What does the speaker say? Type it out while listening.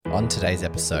On today's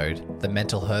episode, the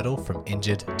mental hurdle from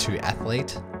injured to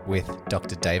athlete with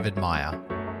Dr. David Meyer.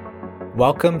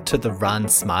 Welcome to the Run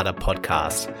Smarter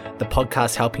podcast, the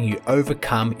podcast helping you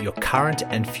overcome your current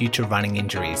and future running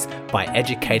injuries by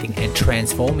educating and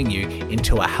transforming you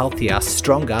into a healthier,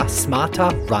 stronger, smarter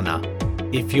runner.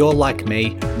 If you're like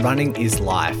me, running is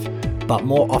life, but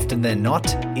more often than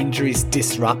not, injuries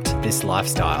disrupt this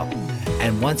lifestyle.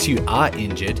 And once you are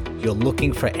injured, you're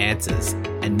looking for answers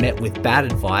and met with bad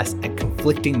advice and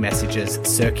conflicting messages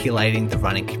circulating the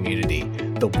running community.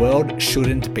 The world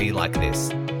shouldn't be like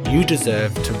this. You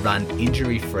deserve to run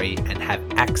injury-free and have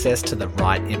access to the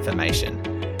right information.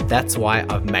 That's why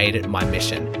I've made it my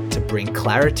mission to bring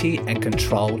clarity and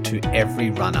control to every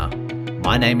runner.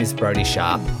 My name is Brody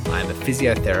Sharp. I am a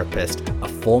physiotherapist, a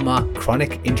former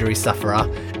chronic injury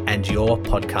sufferer, and your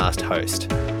podcast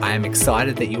host. I am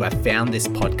excited that you have found this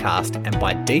podcast and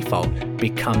by default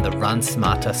become the Run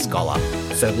Smarter Scholar.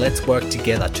 So let's work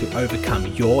together to overcome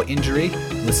your injury,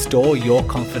 restore your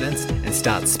confidence, and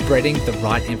start spreading the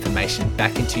right information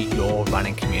back into your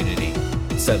running community.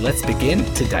 So let's begin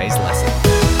today's lesson.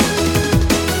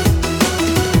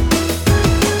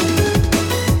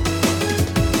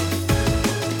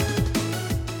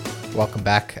 Welcome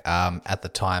back. At the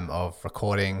time of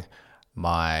recording,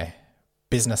 my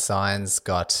business signs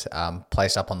got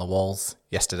placed up on the walls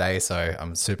yesterday, so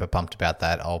I'm super pumped about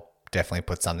that. I'll definitely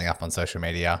put something up on social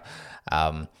media.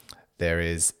 There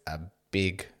is a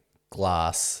big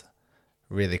glass,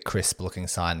 really crisp looking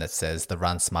sign that says the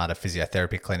Run Smarter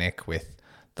Physiotherapy Clinic with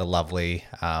the lovely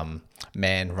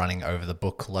man running over the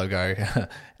book logo.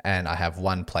 And I have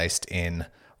one placed in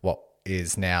what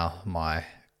is now my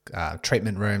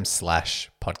treatment room /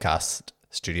 podcast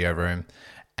studio room,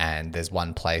 and there's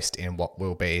one placed in what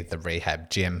will be the rehab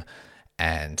gym,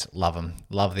 and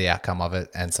love the outcome of it.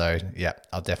 And so yeah,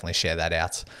 I'll definitely share that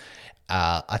out.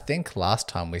 I think last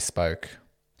time we spoke,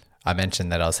 I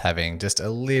mentioned that I was having just a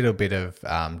little bit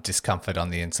of discomfort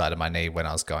on the inside of my knee when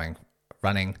I was going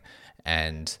running,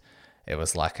 and it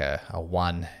was like a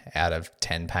 1 out of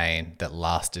 10 pain that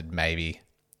lasted maybe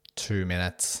 2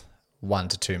 minutes, 1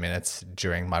 to 2 minutes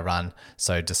during my run.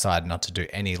 So decided not to do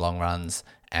any long runs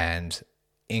and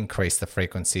increase the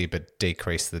frequency but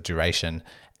decrease the duration.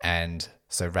 And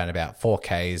so ran about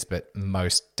 4Ks, but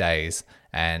most days.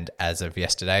 And as of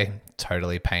yesterday,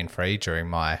 totally pain-free during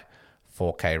my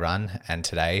 4K run. And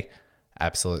today,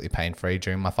 absolutely pain-free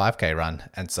during my 5K run.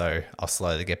 And so I'll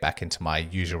slowly get back into my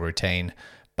usual routine,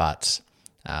 but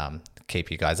keep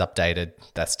you guys updated.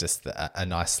 That's just a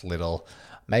nice little,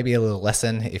 maybe a little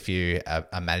lesson if you are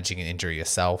managing an injury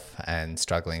yourself and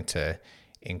struggling to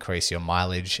increase your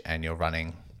mileage and you're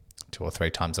running 2 or 3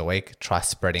 times a week. Try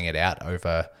spreading it out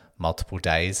over multiple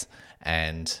days,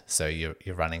 and so you're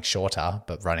running shorter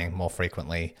but running more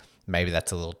frequently. Maybe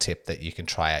that's a little tip that you can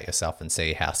try out yourself and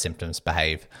see how symptoms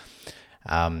behave.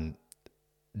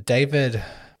 David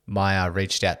Meyer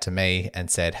reached out to me and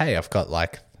said, hey, I've got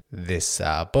like this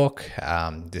book,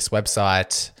 this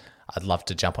website. I'd love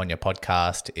to jump on your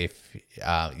podcast if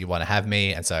you want to have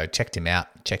me. And so checked him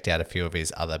out, checked out a few of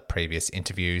his other previous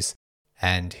interviews.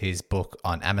 And his book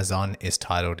on Amazon is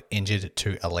titled Injured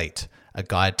to Elite, a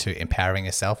guide to empowering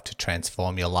yourself to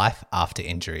transform your life after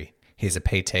injury. He's a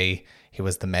PT. He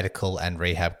was the medical and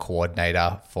rehab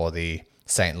coordinator for the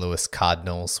St. Louis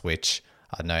Cardinals, which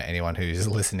I know anyone who's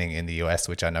listening in the US,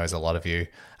 which I know is a lot of you,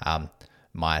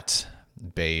 might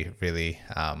be really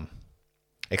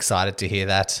excited to hear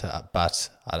that, but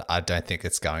I don't think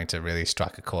it's going to really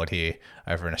strike a chord here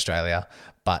over in Australia.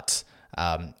 But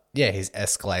yeah, his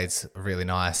Escalade's really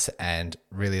nice, and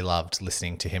really loved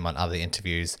listening to him on other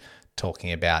interviews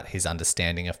talking about his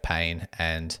understanding of pain.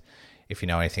 And if you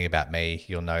know anything about me,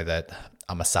 you'll know that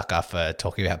I'm a sucker for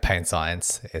talking about pain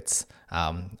science. It's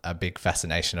a big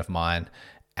fascination of mine,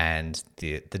 and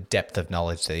the depth of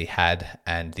knowledge that he had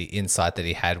and the insight that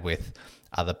he had with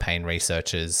other pain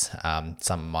researchers,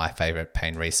 some of my favorite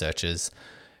pain researchers,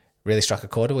 really struck a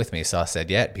chord with me. So I said,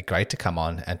 yeah, it'd be great to come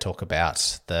on and talk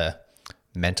about the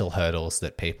mental hurdles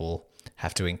that people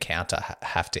have to encounter,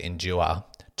 have to endure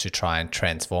to try and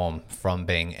transform from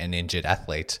being an injured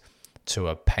athlete to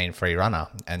a pain-free runner.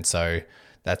 And so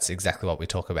that's exactly what we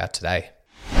talk about today.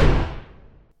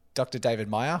 Dr. David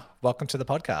Meyer, welcome to the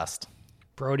podcast.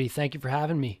 Brody, thank you for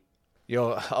having me.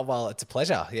 Well, it's a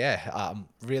pleasure. Yeah, I'm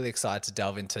really excited to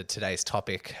delve into today's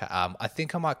topic. I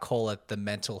think I might call it the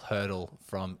mental hurdle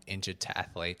from injured to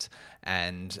athlete.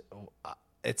 And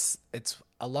it's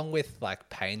along with like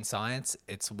pain science,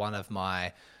 it's one of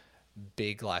my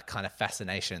big like kind of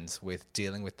fascinations with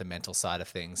dealing with the mental side of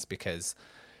things, because,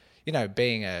 you know,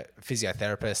 being a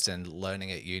physiotherapist and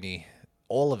learning at uni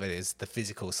all of it is the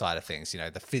physical side of things,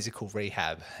 the physical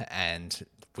rehab. And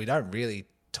we don't really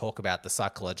talk about the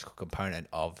psychological component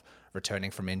of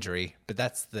returning from injury, but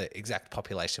that's the exact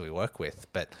population we work with.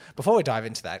 But before we dive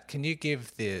into that, can you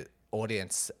give the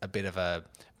audience a bit of a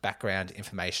background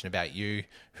information about you,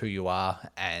 who you are,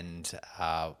 and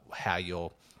how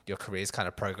your career's kind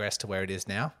of progressed to where it is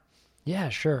now? Yeah,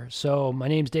 sure. So my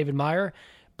name's David Meyer.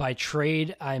 By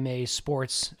trade, I'm a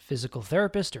sports physical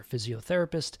therapist or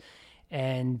physiotherapist,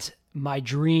 and my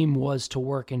dream was to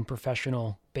work in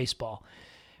professional baseball,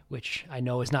 which I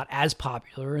know is not as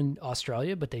popular in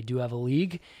Australia, but they do have a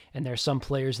league, and there are some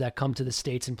players that come to the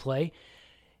States and play.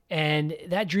 And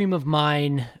that dream of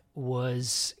mine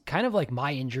was kind of like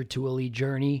my injured to elite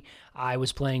journey. I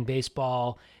was playing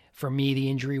baseball. For me, the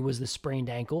injury was the sprained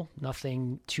ankle.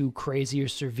 Nothing too crazy or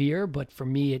severe, but for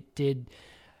me, it did,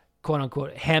 quote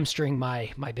unquote, hamstring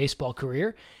my baseball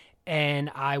career. And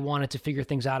I wanted to figure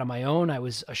things out on my own. I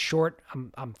was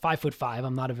I'm 5'5".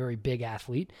 I'm not a very big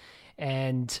athlete.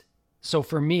 And so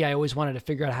for me, I always wanted to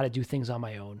figure out how to do things on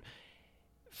my own.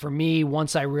 For me,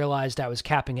 once I realized I was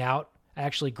capping out, I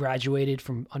actually graduated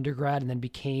from undergrad and then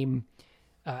became,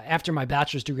 after my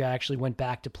bachelor's degree, I actually went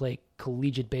back to play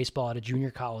collegiate baseball at a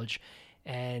junior college.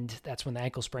 And that's when the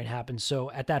ankle sprain happened. So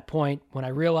at that point, when I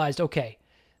realized, okay,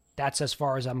 that's as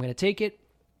far as I'm going to take it,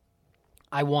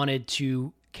 I wanted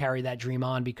to carry that dream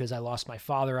on because I lost my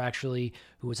father, actually,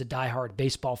 who was a diehard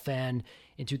baseball fan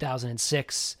in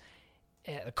 2006.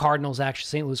 The Cardinals, actually,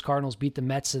 St. Louis Cardinals beat the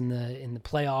Mets in the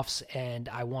playoffs, and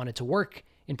I wanted to work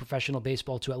in professional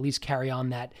baseball to at least carry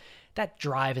on that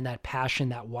drive and that passion,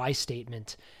 that why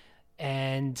statement.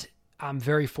 And I'm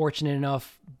very fortunate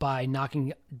enough, by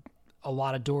knocking a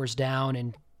lot of doors down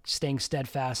and staying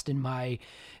steadfast in my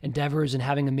endeavors and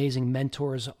having amazing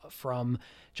mentors from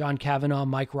John Kavanaugh,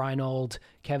 Mike Reinold,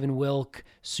 Kevin Wilk,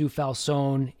 Sue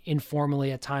Falsone,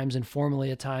 informally at times and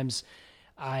formally at times.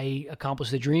 I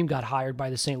accomplished the dream, got hired by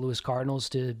the St. Louis Cardinals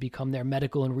to become their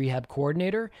medical and rehab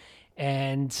coordinator.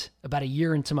 And about a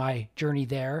year into my journey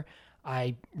there,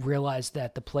 I realized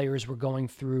that the players were going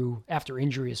through, after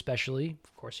injury especially,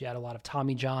 of course, you had a lot of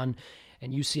Tommy John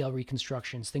and UCL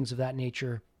reconstructions, things of that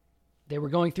nature. They were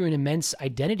going through an immense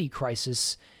identity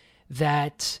crisis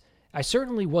that I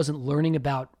certainly wasn't learning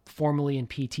about formally in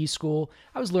PT school.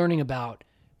 I was learning about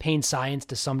pain science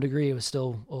to some degree. It was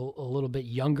still a little bit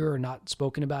younger or not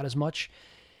spoken about as much.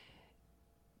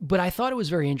 But I thought it was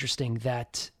very interesting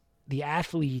that the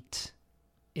athlete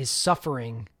is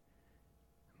suffering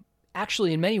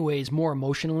actually in many ways more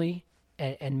emotionally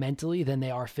and mentally than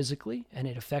they are physically, and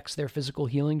it affects their physical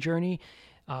healing journey.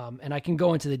 And I can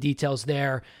go into the details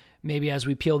there maybe as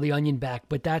we peel the onion back,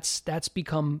 but that's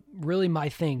become really my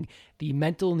thing, the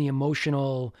mental and the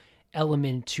emotional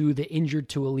element to the injured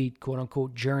to elite, quote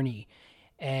unquote, journey.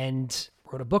 And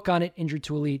wrote a book on it, Injured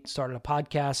to Elite, started a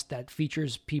podcast that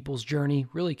features people's journey,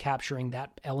 really capturing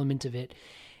that element of it,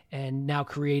 and now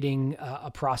creating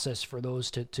a process for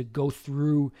those to go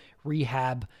through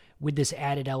rehab with this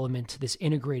added element, this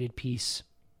integrated piece.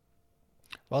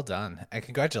 Well done. And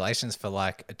congratulations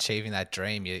for achieving that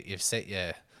dream. You've set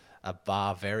a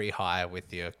bar very high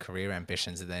with your career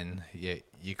ambitions, and then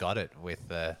you got it with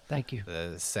Thank you.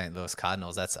 The St. Louis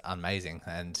Cardinals. That's amazing.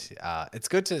 And it's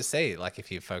good to see, if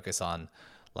you focus on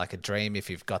a dream, if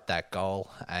you've got that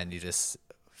goal and you just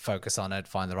focus on it,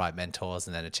 find the right mentors,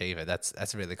 and then achieve it.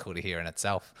 That's really cool to hear in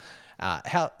itself.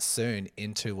 How soon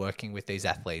into working with these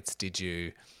athletes did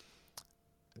you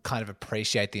kind of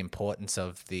appreciate the importance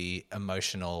of the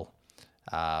emotional,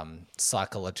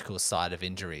 psychological side of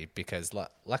injury? Because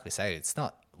like we say,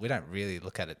 we don't really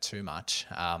look at it too much.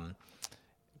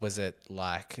 Was it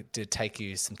did it take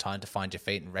you some time to find your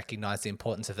feet and recognize the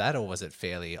importance of that, or was it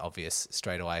fairly obvious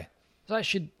straight away? So I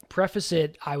should preface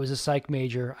it, I was a psych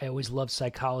major. I always loved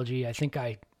psychology. I think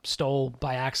I stole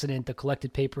by accident the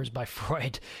collected papers by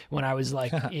Freud when I was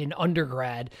in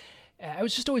undergrad. I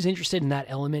was just always interested in that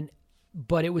element,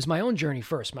 but it was my own journey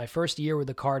first. My first year with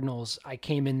the Cardinals, I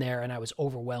came in there and I was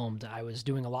overwhelmed. I was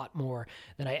doing a lot more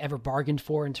than I ever bargained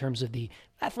for in terms of the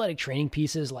athletic training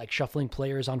pieces, like shuffling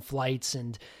players on flights,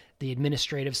 and the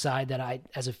administrative side that I,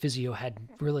 as a physio, had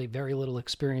really very little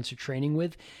experience or training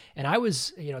with. And I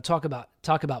was, talk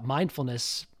about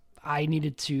mindfulness. I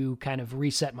needed to kind of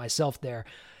reset myself there.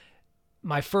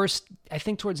 I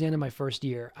think towards the end of my first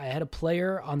year, I had a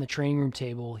player on the training room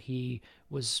table. He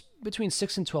was between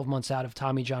 6 and 12 months out of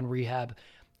Tommy John rehab,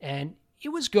 and it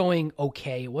was going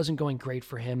okay. It wasn't going great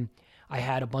for him. I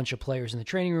had a bunch of players in the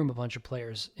training room, a bunch of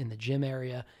players in the gym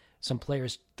area, some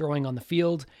players throwing on the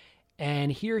field.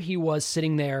 And here he was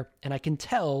sitting there, and I can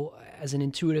tell as an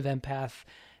intuitive empath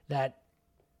that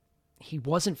he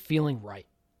wasn't feeling right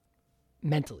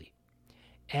mentally.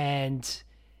 And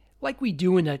like we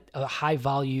do in a high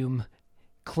volume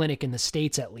clinic in the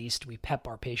States, at least, we pep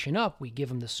our patient up, we give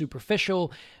them the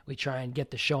superficial, we try and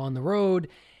get the show on the road,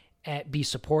 and be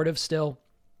supportive still.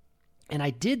 And I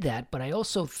did that, but I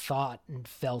also thought and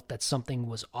felt that something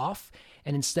was off.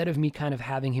 And instead of me kind of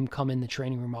having him come in the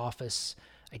training room office,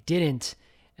 I didn't.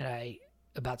 And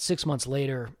about 6 months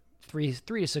later, three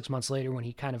to 6 months later, when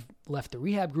he kind of left the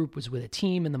rehab group, was with a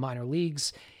team in the minor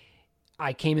leagues,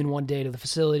 I came in one day to the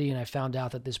facility and I found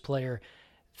out that this player,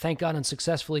 thank God,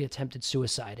 unsuccessfully attempted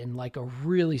suicide, in like a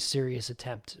really serious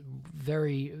attempt,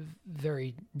 very,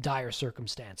 very dire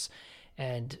circumstance.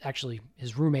 And actually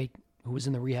his roommate, who was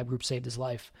in the rehab group, saved his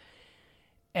life.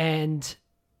 And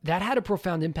that had a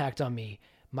profound impact on me.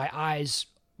 My eyes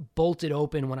bolted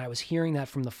open when I was hearing that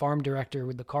from the farm director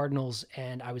with the Cardinals,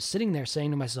 and I was sitting there saying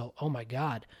to myself, oh my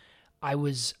God, I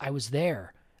was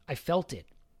there. I felt it.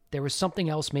 There was something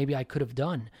else maybe I could have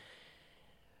done.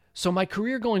 So my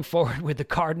career going forward with the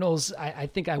Cardinals, I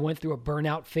think I went through a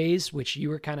burnout phase, which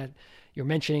you're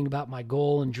mentioning about my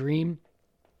goal and dream.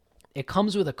 It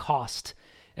comes with a cost.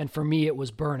 And for me, it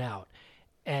was burnout.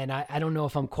 And I don't know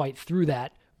if I'm quite through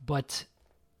that, but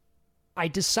I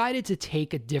decided to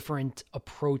take a different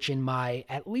approach in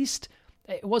at least,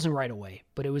 it wasn't right away,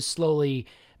 but it was slowly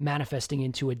manifesting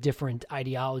into a different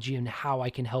ideology and how I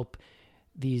can help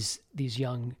these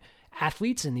young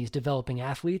athletes and these developing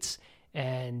athletes.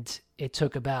 And it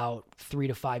took about 3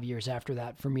 to 5 years after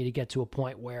that for me to get to a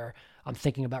point where I'm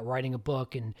thinking about writing a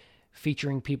book and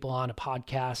featuring people on a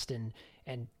podcast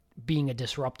and being a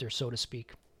disruptor, so to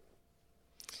speak.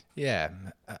 Yeah.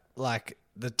 Like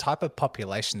the type of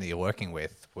population that you're working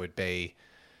with would be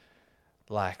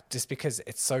like, just because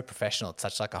it's so professional, it's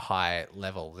such like a high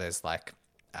level, there's like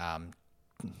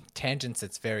tangents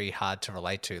it's very hard to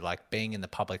relate to, like being in the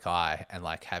public eye and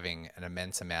like having an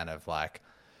immense amount of like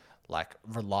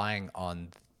relying on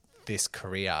this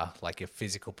career, like your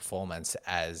physical performance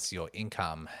as your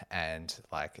income, and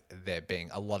like there being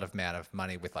a lot of amount of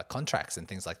money with like contracts and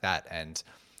things like that. And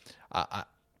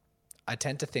I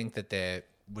tend to think that there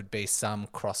would be some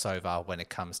crossover when it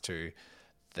comes to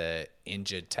the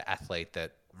injured to athlete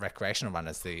that recreational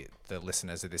runners, the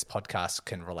listeners of this podcast,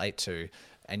 can relate to.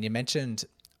 And you mentioned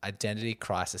identity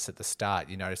crisis at the start.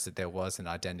 You noticed that there was an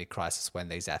identity crisis when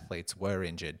these athletes were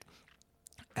injured.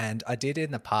 And I did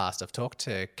in the past. I've talked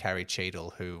to Carrie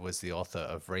Cheadle, who was the author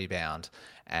of Rebound,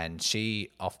 and she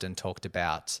often talked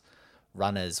about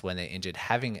runners when they're injured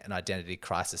having an identity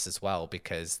crisis as well,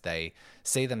 because they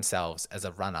see themselves as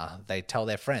a runner. They tell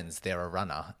their friends they're a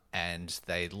runner and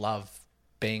they love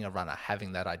being a runner,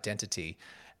 having that identity.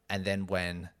 And then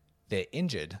when they're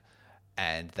injured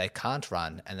and they can't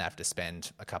run and they have to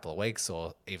spend a couple of weeks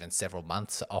or even several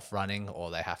months off running,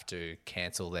 or they have to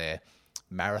cancel their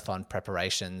marathon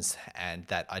preparations, and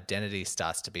that identity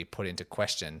starts to be put into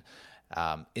question,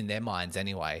 in their minds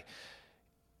anyway.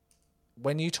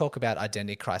 When you talk about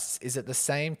identity crisis, is it the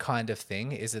same kind of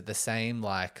thing? Is it the same,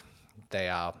 like they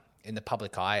are in the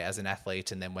public eye as an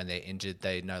athlete, and then when they're injured,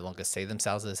 they no longer see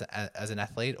themselves as an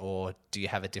athlete? Or do you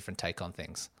have a different take on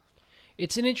things?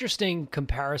 It's an interesting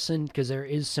comparison because there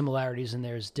is similarities and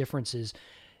there's differences.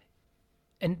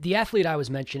 And the athlete I was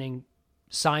mentioning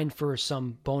signed for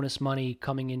some bonus money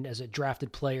coming in as a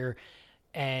drafted player,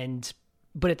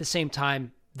 but at the same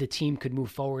time, the team could move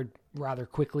forward rather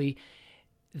quickly.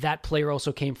 That player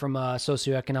also came from a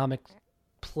socioeconomic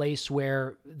place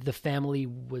where the family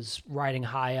was riding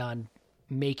high on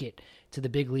make it to the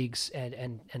big leagues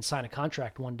and sign a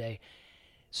contract one day.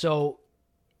 So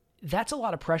that's a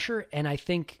lot of pressure. And I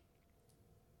think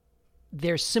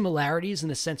there's similarities in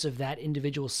the sense of that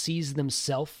individual sees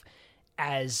themselves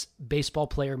as baseball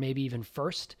player, maybe even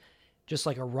first, just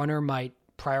like a runner might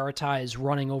prioritize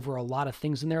running over a lot of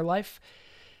things in their life.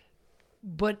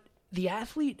 But the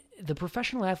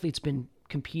professional athlete's been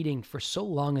competing for so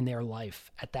long in their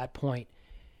life at that point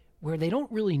where they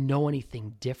don't really know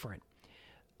anything different.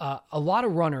 A lot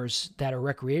of runners that are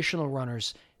recreational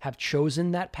runners have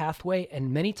chosen that pathway,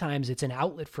 and many times it's an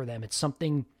outlet for them. It's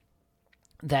something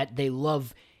that they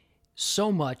love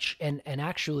so much, and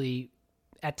actually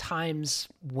at times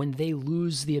when they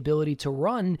lose the ability to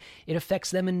run, it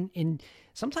affects them in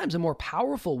sometimes a more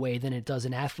powerful way than it does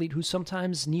an athlete who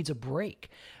sometimes needs a break,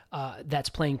 that's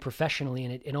playing professionally,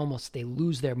 and it almost, they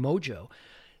lose their mojo.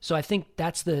 So I think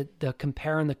that's the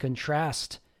compare and the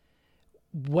contrast.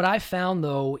 What I found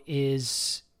though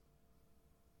is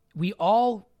we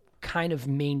all kind of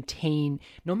maintain,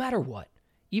 no matter what,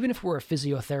 even if we're a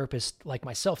physiotherapist like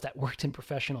myself that worked in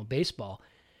professional baseball,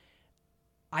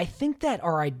 I think that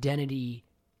our identity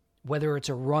whether it's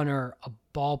a runner, a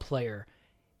ball player,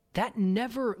 that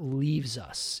never leaves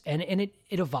us, and it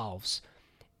evolves.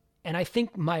 And I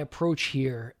think my approach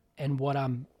here and what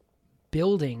I'm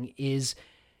building is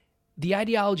the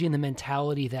ideology and the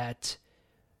mentality that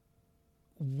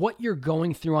what you're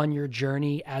going through on your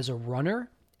journey as a runner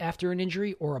after an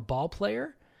injury or a ball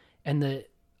player, and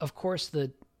of course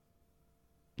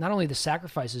not only the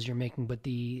sacrifices you're making, but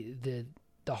the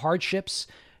hardships,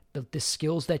 the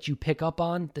skills that you pick up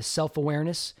on, the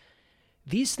self-awareness,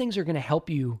 these things are going to help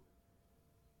you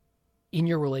in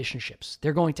your relationships.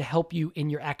 They're going to help you in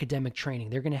your academic training.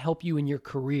 They're going to help you in your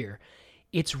career.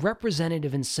 It's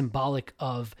representative and symbolic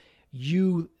of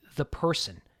you, the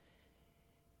person.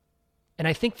 And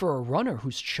I think for a runner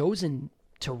who's chosen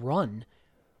to run,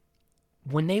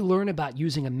 when they learn about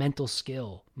using a mental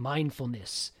skill,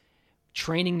 mindfulness,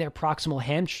 training their proximal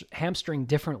hamstring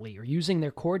differently or using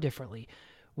their core differently,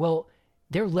 well,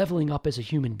 they're leveling up as a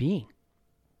human being.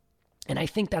 And I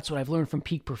think that's what I've learned from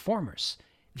peak performers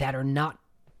that are not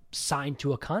signed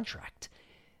to a contract.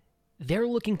 They're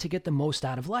looking to get the most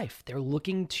out of life. They're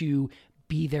looking to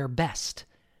be their best.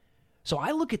 So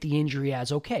I look at the injury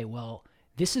as, okay, well,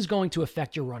 this is going to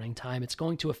affect your running time. It's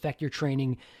going to affect your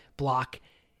training block.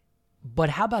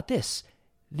 But how about this?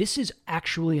 This is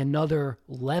actually another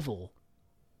level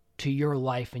to your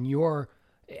life and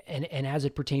and as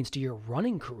it pertains to your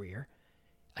running career,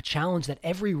 a challenge that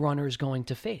every runner is going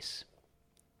to face.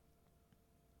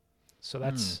 So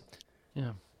that's,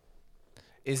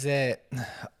 Is there,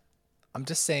 I'm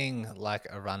just seeing like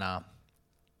a runner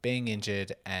being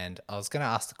injured, and I was going to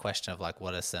ask the question of like,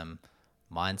 what are some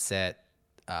mindset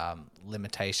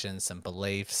limitations, some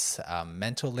beliefs,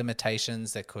 mental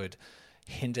limitations that could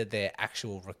hinder their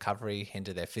actual recovery,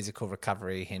 hinder their physical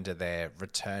recovery, hinder their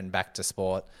return back to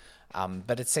sport.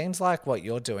 But it seems like what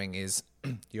you're doing is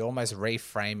you're almost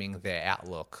reframing their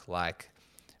outlook. Like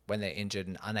when they're injured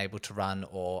and unable to run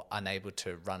or unable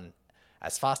to run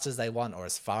as fast as they want or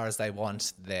as far as they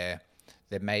want, they're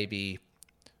maybe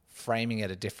framing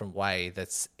it a different way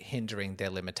that's hindering their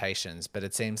limitations. But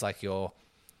it seems like you're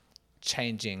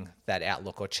changing that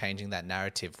outlook or changing that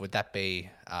narrative. Would that be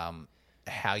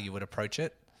how you would approach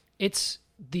it? It's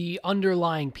the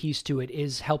underlying piece to it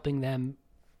is helping them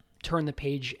turn the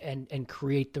page and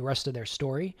create the rest of their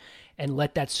story and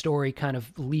let that story kind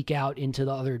of leak out into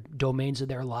the other domains of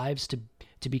their lives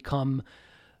to become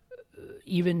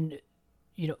even,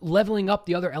 leveling up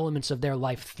the other elements of their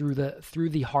life through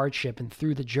the hardship and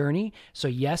through the journey. So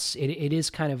yes, it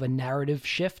is kind of a narrative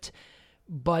shift,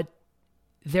 but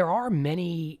there are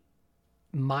many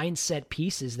mindset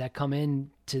pieces that come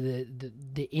in to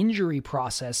the injury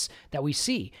process that we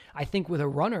see. I think with a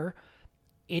runner,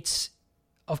 it's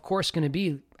of course going to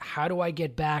be, how do I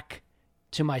get back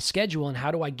to my schedule and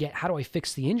how do I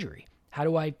fix the injury? How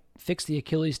do I fix the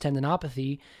Achilles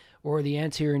tendinopathy or the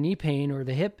anterior knee pain or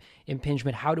the hip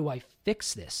impingement? How do I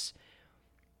fix this?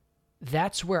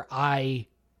 That's where I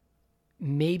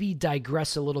maybe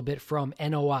digress a little bit from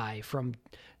NOI, from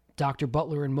Dr.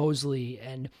 Butler and Mosley,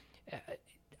 and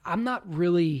I'm not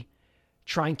really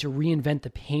trying to reinvent the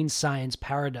pain science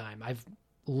paradigm. I've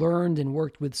learned and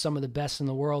worked with some of the best in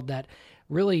the world that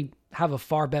really have a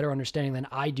far better understanding than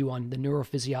I do on the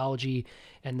neurophysiology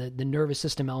and the nervous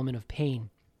system element of pain.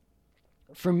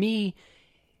 For me,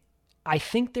 I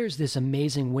think there's this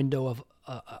amazing window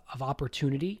of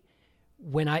opportunity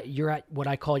when you're at what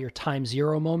I call your time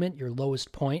zero moment, your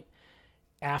lowest point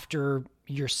after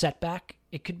your setback.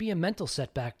 It could be a mental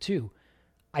setback too.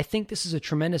 I think this is a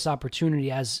tremendous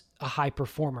opportunity as a high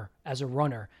performer, as a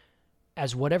runner,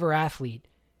 as whatever athlete,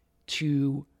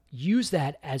 to use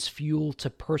that as fuel to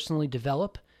personally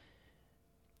develop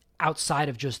outside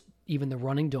of just even the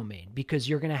running domain, because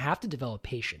you're going to have to develop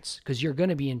patience, because you're going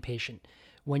to be impatient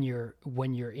when you're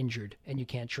injured and you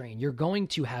can't train. You're going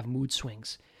to have mood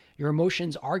swings. Your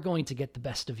emotions are going to get the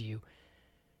best of you.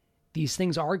 These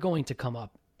things are going to come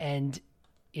up. And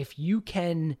if you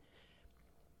can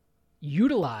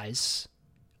utilize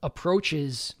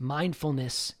approaches,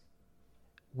 mindfulness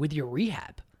with your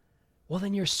rehab, well,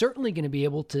 then you're certainly going to be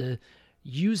able to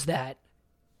use that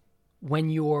when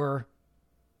you're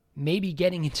maybe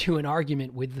getting into an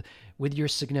argument with your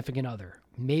significant other,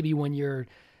 maybe when you're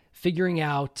figuring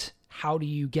out how do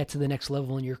you get to the next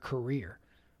level in your career.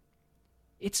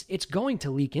 It's going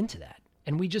to leak into that.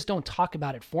 And we just don't talk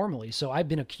about it formally. So I've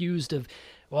been accused of,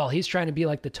 well, he's trying to be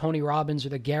like the Tony Robbins or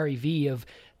the Gary Vee of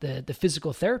the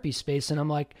physical therapy space. And I'm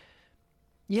like,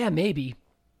 yeah, maybe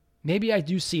I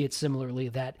do see it similarly,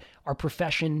 that our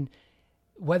profession,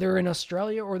 whether in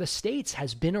Australia or the States,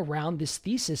 has been around this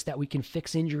thesis that we can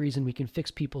fix injuries and we can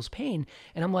fix people's pain.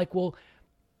 And I'm like, well,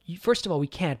 first of all, we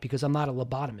can't because I'm not a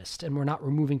lobotomist and we're not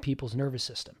removing people's nervous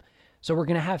system. So we're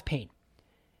going to have pain.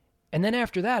 And then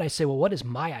after that, I say, well, what is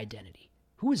my identity?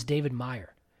 Who is David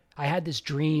Meyer? I had this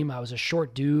dream. I was a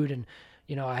short dude and,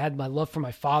 I had my love for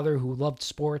my father who loved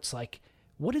sports. Like,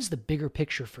 what is the bigger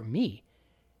picture for me?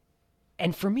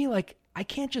 And for me, like, I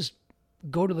can't just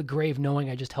go to the grave knowing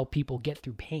I just help people get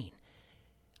through pain.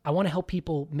 I want to help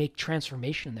people make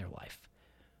transformation in their life.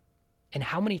 And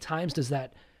how many times does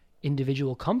that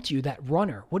individual come to you, that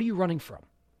runner? What are you running from?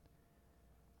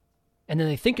 And then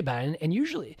they think about it, and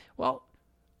usually, well,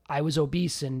 I was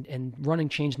obese and running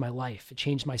changed my life. It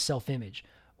changed my self-image.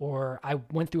 Or I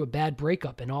went through a bad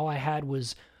breakup and all I had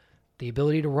was the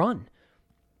ability to run.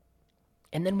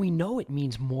 And then we know it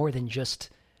means more than just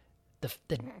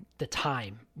the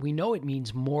time. We know it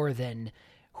means more than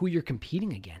who you're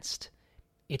competing against.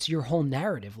 It's your whole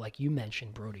narrative, like you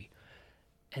mentioned, Brody.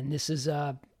 And this is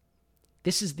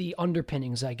the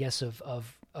underpinnings, I guess,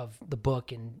 of the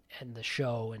book and the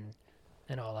show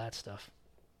and all that stuff.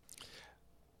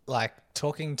 Like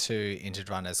talking to injured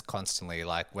runners constantly,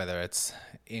 like whether it's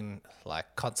in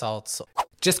like consults.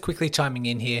 Just quickly chiming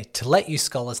in here to let you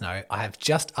scholars know, I have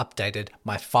just updated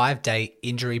my 5-day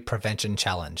injury prevention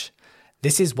challenge.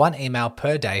 This is 1 email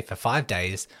per day for 5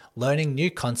 days, learning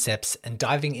new concepts and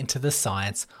diving into the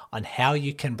science on how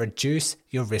you can reduce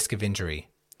your risk of injury.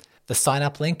 The sign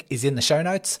up link is in the show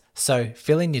notes, so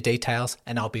fill in your details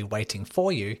and I'll be waiting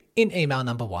for you in email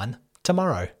number 1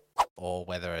 tomorrow. Or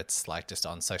whether it's like just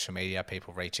on social media,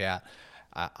 people reach out.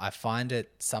 I find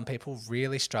it, some people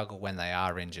really struggle when they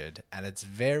are injured, and it's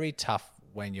very tough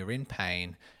when you're in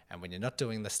pain and when you're not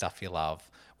doing the stuff you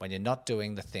love, when you're not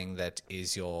doing the thing that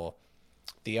is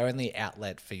the only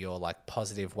outlet for your like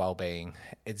positive well-being.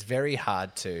 It's very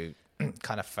hard to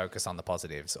kind of focus on the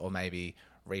positives or maybe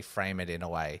reframe it in a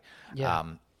way. Yeah.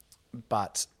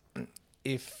 But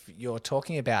if you're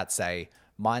talking about, say,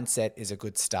 mindset is a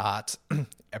good start,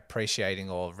 appreciating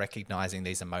or recognizing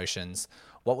these emotions,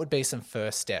 what would be some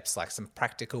first steps, like some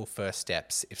practical first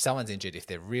steps? If someone's injured, if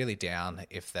they're really down,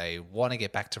 if they want to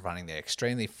get back to running, they're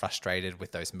extremely frustrated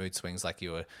with those mood swings like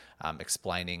you were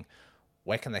explaining,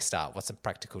 where can they start? What's some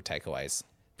practical takeaways?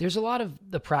 There's a lot of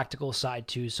the practical side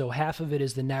too. So half of it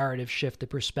is the narrative shift, the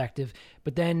perspective.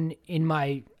 But then in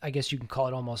my, I guess you can call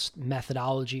it almost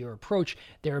methodology or approach,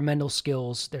 there are mental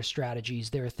skills, there are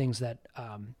strategies, there are things that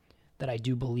I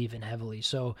do believe in heavily.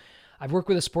 So I've worked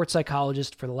with a sports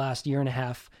psychologist for the last year and a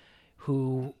half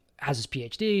who has his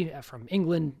PhD from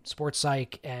England, sports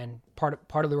psych, and part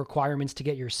of the requirements to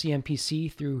get your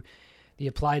CMPC through the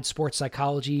Applied Sports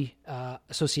Psychology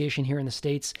Association here in the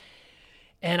States.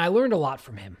 And I learned a lot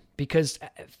from him because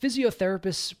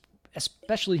physiotherapists,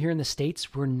 especially here in the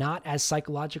States, were not as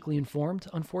psychologically informed,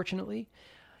 unfortunately.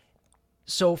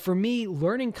 So for me,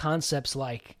 learning concepts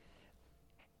like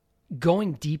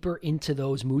going deeper into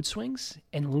those mood swings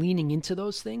and leaning into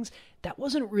those things, that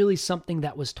wasn't really something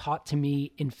that was taught to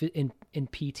me in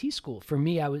PT school. For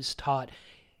me, I was taught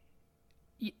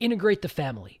integrate the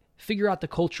family, figure out the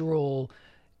cultural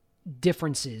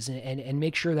differences and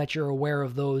make sure that you're aware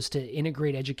of those to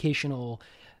integrate educational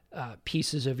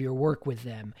pieces of your work with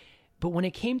them. But when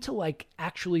it came to like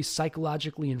actually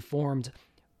psychologically informed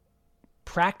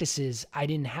practices, I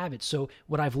didn't have it. So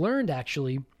what I've learned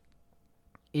actually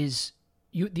is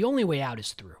the only way out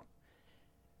is through.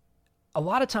 A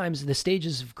lot of times the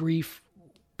stages of grief,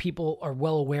 people are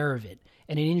well aware of it.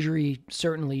 And in injury,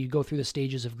 certainly you go through the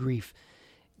stages of grief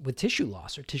with tissue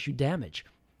loss or tissue damage.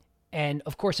 And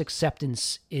of course,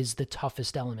 acceptance is the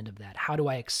toughest element of that. How do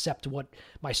I accept what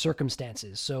my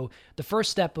circumstances? So the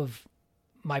first step of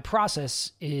my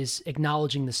process is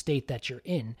acknowledging the state that you're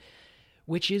in,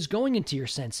 which is going into your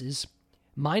senses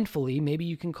mindfully. Maybe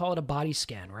you can call it a body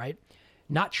scan, right?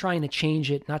 Not trying to change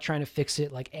it, not trying to fix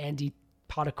it like Andy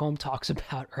Potacombe talks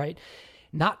about, right?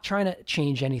 Not trying to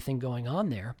change anything going on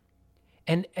there.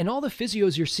 And all the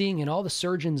physios you're seeing and all the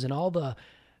surgeons and all the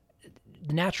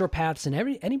naturopaths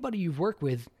and anybody you've worked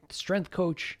with, strength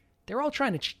coach, they're all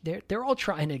trying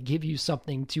to give you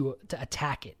something to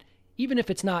attack it. Even if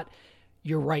it's not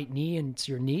your right knee and it's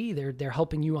your knee, they're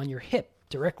helping you on your hip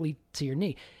directly to your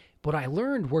knee. But I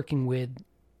learned working with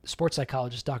sports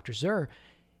psychologist Dr. Zur,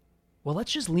 well,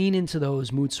 let's just lean into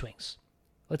those mood swings.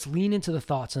 Let's lean into the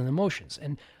thoughts and emotions.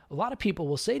 And a lot of people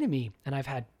will say to me, and I've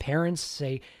had parents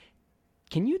say,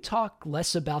 can you talk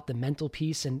less about the mental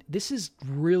piece? And this is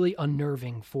really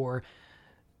unnerving for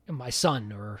my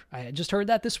son, or I just heard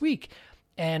that this week.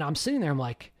 And I'm sitting there, I'm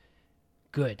like,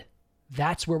 good.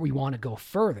 That's where we want to go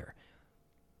further.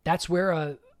 That's where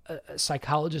a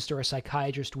psychologist or a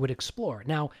psychiatrist would explore.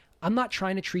 Now, I'm not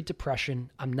trying to treat depression.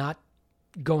 I'm not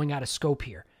going out of scope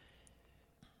here.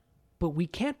 but we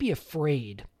can't be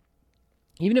afraid.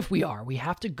 Even if we are, we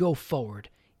have to go forward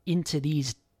into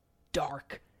these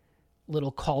dark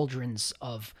little cauldrons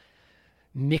of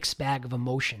mixed bag of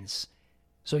emotions.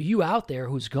 So you out there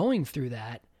who's going through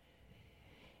that,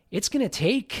 it's going to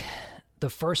take the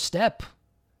first step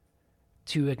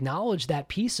to acknowledge that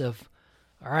piece of,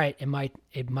 all right, it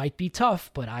might be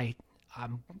tough, but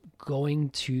I'm going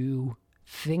to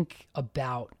think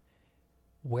about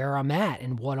where I'm at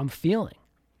and what I'm feeling.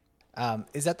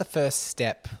 Is that the first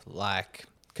step? Like,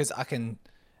 because I can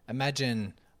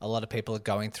imagine a lot of people are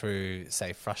going through,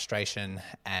 say, frustration,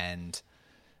 and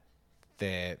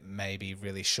they're maybe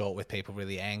really short with people,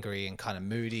 really angry and kind of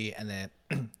moody, and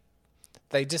then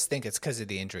they just think it's because of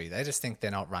the injury. They just think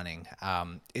they're not running.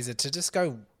 Is it to just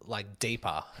go like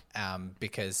deeper?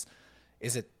 Because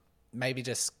is it maybe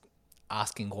just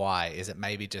asking why? Is it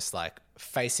maybe just like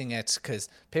facing it? Because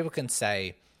people can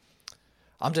say,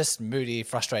 I'm just moody,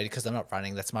 frustrated because I'm not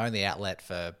running. That's my only outlet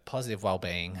for positive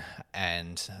well-being,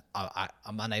 and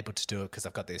I'm unable to do it because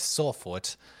I've got this sore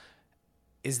foot.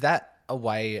 Is that a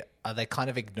way? Are they kind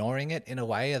of ignoring it in a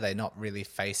way? Are they not really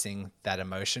facing that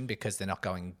emotion because they're not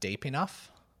going deep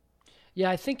enough? Yeah,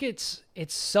 I think it's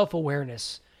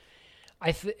self-awareness.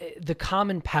 The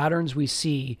common patterns we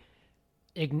see,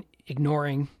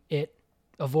 ignoring it,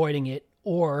 avoiding it,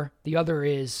 or the other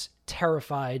is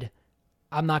terrified.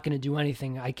 I'm not going to do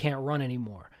anything. I can't run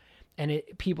anymore. And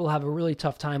people have a really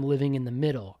tough time living in the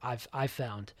middle. I've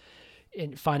found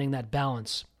in finding that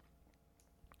balance.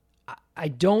 I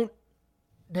don't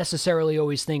necessarily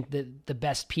always think that the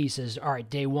best piece is, all right,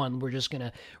 day one, we're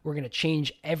going to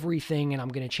change everything, and I'm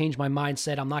going to change my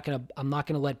mindset. I'm not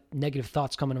going to let negative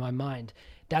thoughts come into my mind.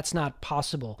 That's not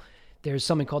possible. There's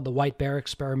something called the white bear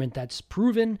experiment that's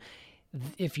proven.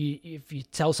 If you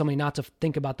tell somebody not to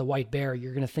think about the white bear,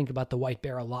 you're going to think about the white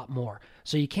bear a lot more.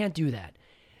 So you can't do that.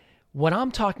 What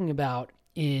I'm talking about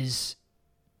is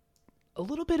a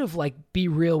little bit of like, be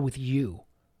real with you.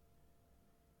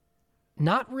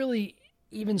 Not really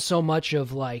even so much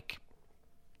of like,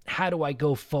 how do I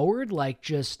go forward? Like,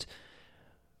 just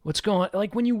what's going on?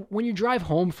 Like when you drive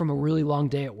home from a really long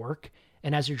day at work,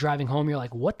 and as you're driving home, you're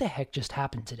like, what the heck just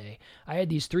happened today? I had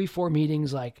these 3-4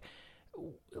 meetings, like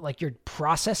you're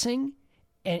processing,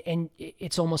 and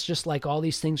it's almost just like all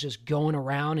these things just going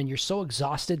around, and you're so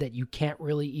exhausted that you can't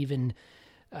really even,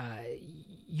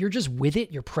 you're just with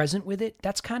it. You're present with it.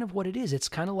 That's kind of what it is. It's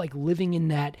kind of like living in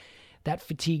that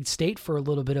fatigued state for a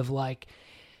little bit of like,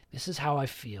 this is how I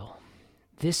feel.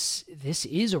 This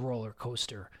is a roller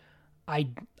coaster. I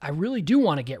really do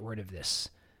want to get rid of this.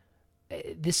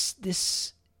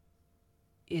 This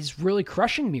is really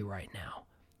crushing me right now.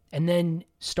 And then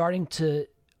starting to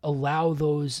allow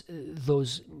those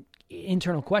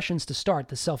internal questions to start,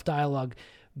 the self-dialogue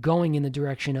going in the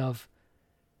direction of,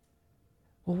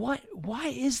 well, why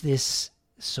is this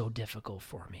so difficult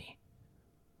for me?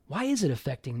 Why is it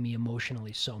affecting me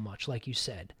emotionally so much, like you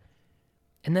said?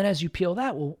 And then as you peel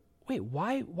that, well, wait,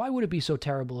 why would it be so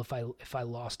terrible if I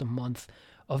lost a month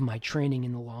of my training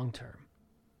in the long term?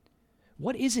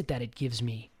 What is it that it gives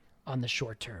me on the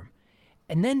short term?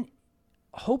 And then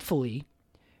hopefully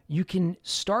you can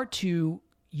start to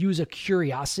use a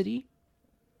curiosity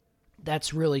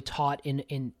that's really taught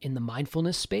in the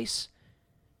mindfulness space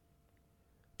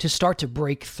to start to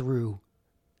break through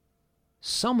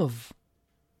some of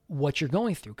what you're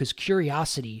going through. Because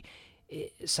curiosity,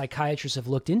 psychiatrists have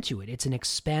looked into it. It's an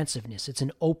expansiveness. It's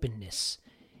an openness.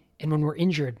 And when we're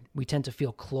injured, we tend to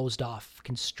feel closed off,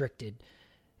 constricted.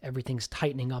 Everything's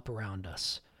tightening up around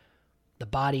us, the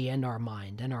body and our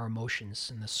mind and our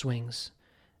emotions and the swings.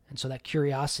 And so that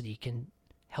curiosity can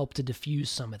help to diffuse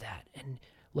some of that and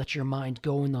let your mind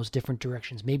go in those different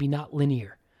directions. Maybe not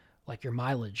linear, like your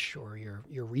mileage or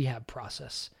your rehab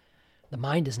process. The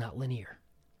mind is not linear.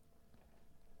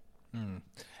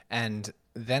 And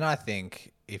then I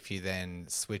think if you then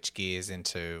switch gears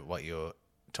into what you're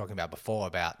talking about before,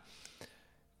 about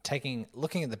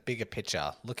looking at the bigger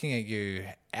picture, looking at you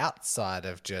outside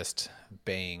of just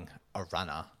being a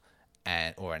runner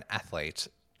or an athlete,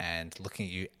 and looking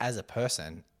at you as a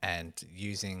person and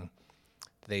using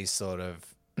these sort of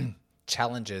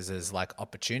challenges as like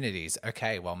opportunities.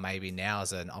 Okay, well, maybe now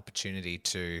is an opportunity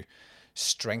to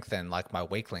strengthen like my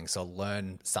weak links, or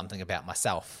learn something about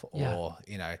myself, or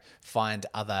find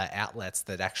other outlets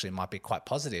that actually might be quite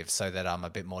positive, so that I'm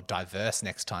a bit more diverse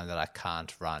next time that I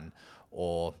can't run,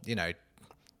 or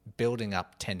building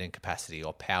up tendon capacity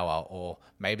or power, or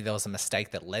maybe there was a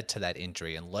mistake that led to that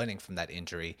injury, and learning from that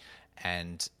injury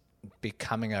and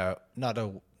becoming not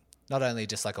only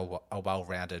just like a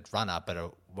well-rounded runner, but a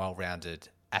well-rounded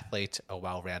athlete, a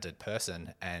well-rounded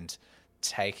person, and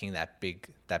taking that big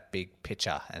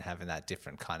picture and having that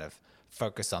different kind of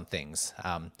focus on things.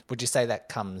 Would you say that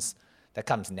comes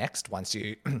next once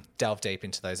you delve deep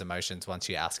into those emotions, once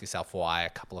you ask yourself why a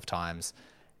couple of times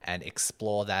and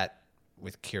explore that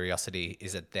with curiosity?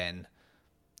 Is it then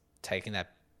taking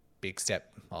that big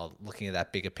step or looking at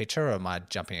that bigger picture, or am I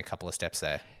jumping a couple of steps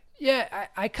there? Yeah,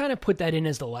 I kind of put that in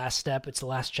as the last step. It's the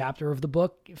last chapter of the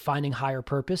book, finding higher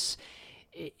purpose.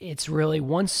 It's really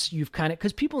once you've kind of,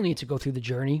 because people need to go through the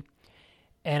journey.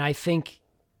 And I think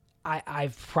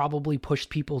I've probably pushed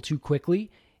people too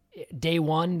quickly. Day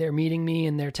one, they're meeting me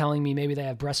and they're telling me maybe they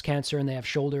have breast cancer and they have a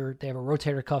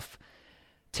rotator cuff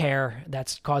tear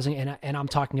that's causing, and I'm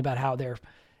talking about how their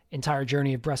entire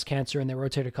journey of breast cancer and their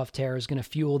rotator cuff tear is going to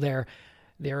fuel their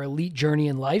elite journey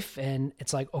in life. And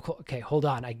it's like, okay, hold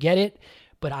on. I get it,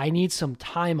 but I need some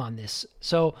time on this.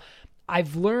 So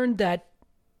I've learned that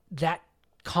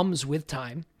comes with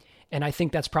time. And I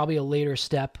think that's probably a later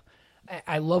step.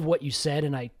 I love what you said,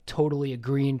 and I totally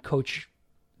agree and coach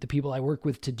the people I work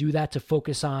with to do that, to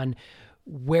focus on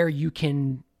where you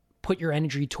can put your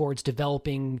energy towards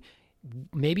developing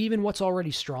maybe even what's already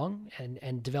strong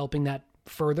and developing that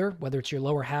further, whether it's your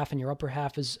lower half and your upper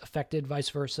half is affected, vice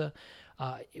versa.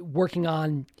 Working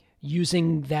on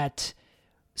using that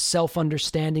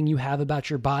self-understanding you have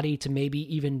about your body to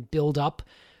maybe even build up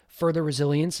further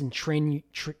resilience and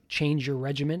change your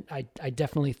regimen. I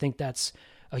definitely think that's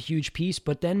a huge piece.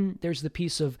 But then there's the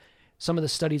piece of some of the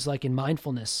studies like in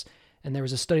mindfulness. And there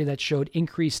was a study that showed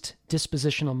increased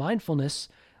dispositional mindfulness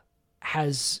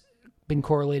has been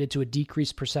correlated to a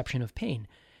decreased perception of pain.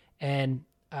 And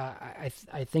I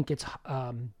think it's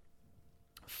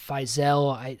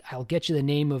Feisel. I'll get you the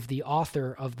name of the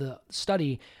author of the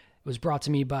study. It was brought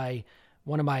to me by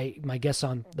one of my guests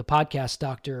on the podcast,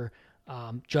 Dr.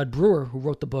 Judd Brewer, who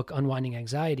wrote the book Unwinding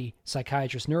Anxiety,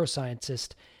 psychiatrist,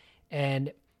 neuroscientist.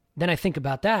 And then I think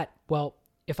about that. Well,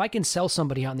 if I can sell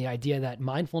somebody on the idea that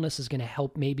mindfulness is going to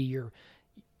help maybe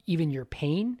even your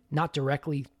pain, not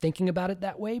directly thinking about it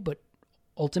that way, but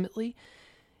ultimately,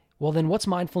 well, then what's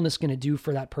mindfulness going to do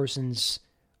for that person's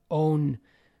own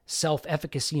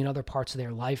self-efficacy in other parts of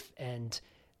their life and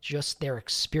just their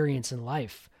experience in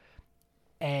life?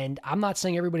 And I'm not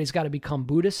saying everybody's got to become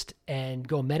Buddhist and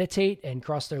go meditate and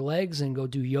cross their legs and go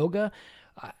do yoga.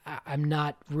 I'm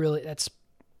not really, that's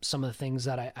some of the things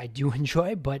that I do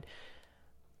enjoy, but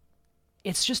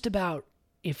it's just about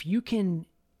if you can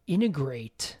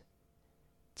integrate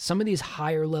some of these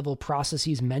higher level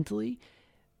processes mentally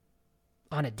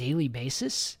on a daily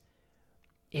basis,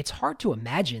 it's hard to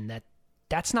imagine that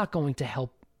that's not going to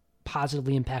help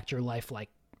positively impact your life like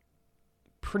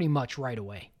pretty much right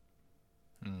away.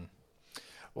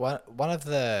 One of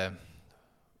the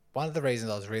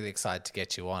reasons I was really excited to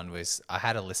get you on was I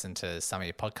had to listen to some of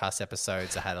your podcast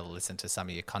episodes. I had to listen to some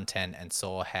of your content and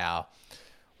saw how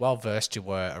well versed you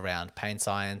were around pain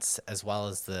science as well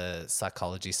as the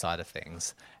psychology side of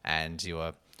things. And you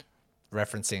were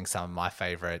referencing some of my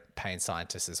favorite pain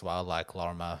scientists as well, like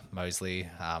Lorimer Moseley,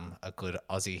 a good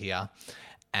Aussie here.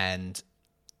 And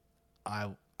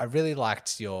I really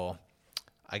liked your,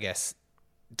 I guess,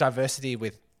 diversity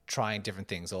with trying different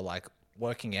things or like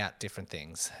working out different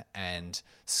things and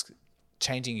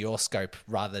changing your scope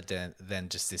rather than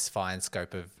just this fine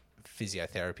scope of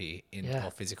physiotherapy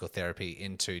or physical therapy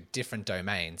into different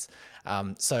domains.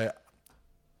 So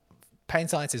pain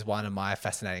science is one of my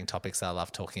fascinating topics that I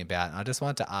love talking about. And I just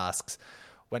wanted to ask,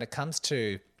 when it comes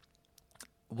to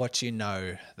what you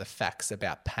know, the facts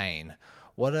about pain,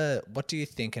 what do you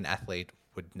think an athlete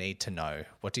would need to know?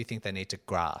 What do you think they need to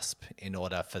grasp in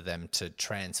order for them to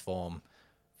transform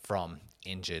from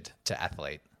injured to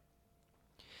athlete?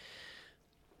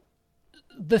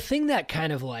 The thing that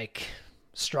kind of like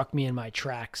struck me in my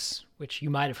tracks, which you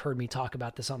might have heard me talk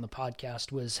about this on the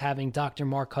podcast, was having Dr.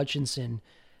 Mark Hutchinson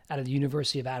out of the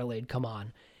University of Adelaide come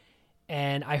on.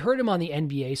 And I heard him on the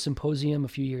NBA symposium a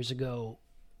few years ago.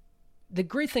 The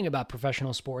great thing about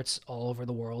professional sports all over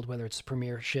the world, whether it's the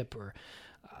Premiership or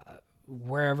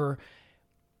wherever,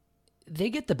 they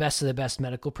get the best of the best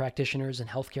medical practitioners and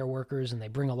healthcare workers, and they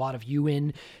bring a lot of you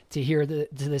in to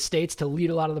the States to lead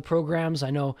a lot of the programs.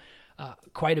 I know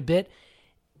quite a bit.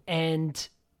 And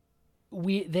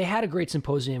they had a great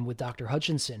symposium with Dr.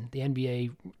 Hutchinson, the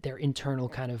NBA, their internal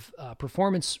kind of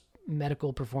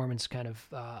medical performance kind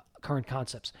of current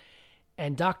concepts.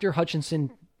 And Dr.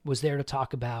 Hutchinson was there to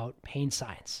talk about pain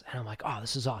science. And I'm like, oh,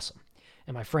 this is awesome.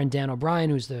 And my friend Dan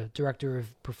O'Brien, who's the director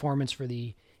of performance for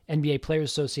the NBA Players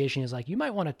Association, is like, you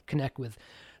might want to connect with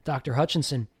Dr.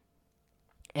 Hutchinson.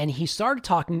 And he started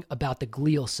talking about the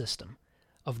glial system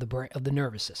of the brain, of the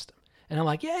nervous system. And I'm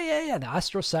like, yeah. The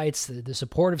astrocytes, the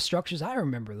supportive structures, I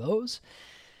remember those.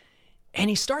 And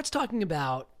he starts talking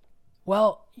about,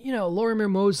 well, Lorimer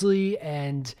Moseley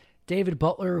and David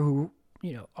Butler, who,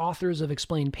 authors of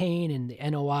Explain Pain and the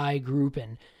NOI group,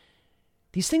 and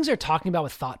these things they're talking about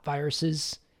with thought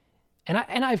viruses. And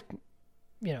I've,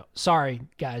 sorry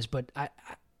guys, but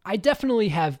I definitely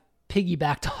have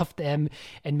piggybacked off them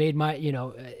and made my,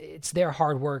 it's their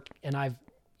hard work, and I've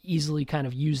easily kind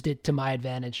of used it to my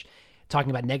advantage, talking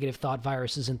about negative thought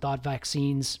viruses and thought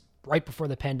vaccines right before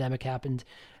the pandemic happened.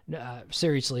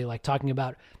 Seriously, like talking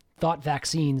about thought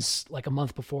vaccines like a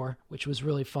month before, which was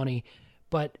really funny.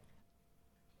 But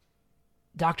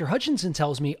Dr. Hutchinson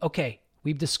tells me, okay,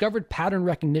 we've discovered pattern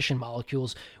recognition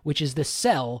molecules, which is the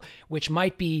cell which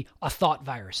might be a thought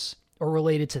virus or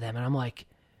related to them. And I'm like,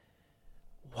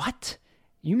 what?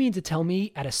 You mean to tell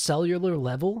me at a cellular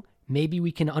level, maybe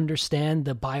we can understand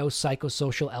the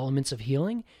biopsychosocial elements of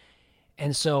healing?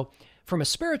 And so from a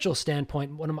spiritual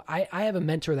standpoint, I have a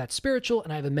mentor that's spiritual,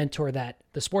 and I have a mentor that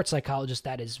the sports psychologist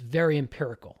that is very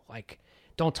empirical. Like,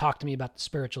 don't talk to me about the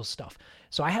spiritual stuff.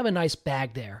 So I have a nice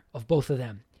bag there of both of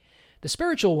them. The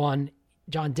spiritual one,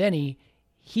 John Denny,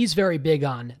 he's very big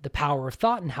on the power of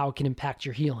thought and how it can impact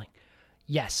your healing.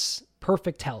 Yes,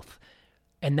 perfect health.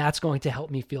 And that's going to help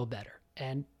me feel better.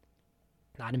 And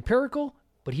not empirical,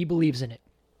 but he believes in it.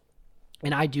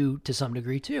 And I do to some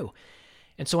degree too.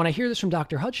 And so when I hear this from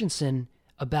Dr. Hutchinson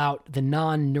about the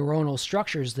non-neuronal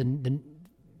structures, the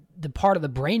part of the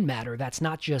brain matter that's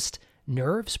not just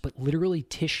nerves, but literally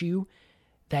tissue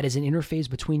that is an interface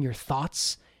between your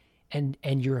thoughts and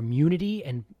your immunity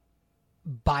and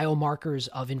biomarkers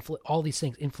of all these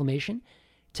things, inflammation,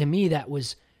 to me that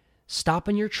was stop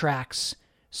in your tracks.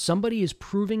 Somebody is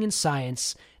proving in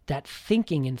science that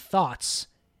thinking and thoughts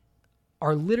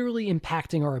are literally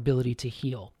impacting our ability to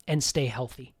heal and stay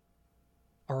healthy,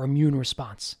 our immune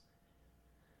response.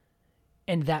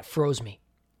 And that froze me,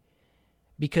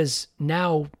 because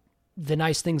now the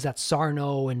nice things that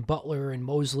Sarno and Butler and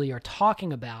Moseley are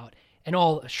talking about, and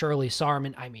all Shirley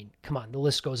Sarman, I mean, come on, the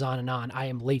list goes on and on. I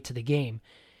am late to the game.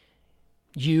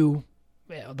 The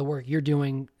work you're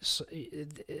doing,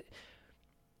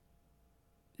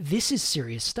 this is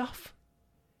serious stuff.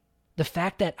 The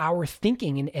fact that our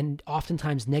thinking and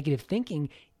oftentimes negative thinking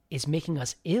is making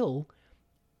us ill,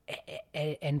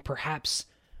 and perhaps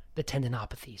the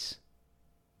tendinopathies.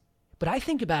 But I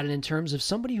think about it in terms of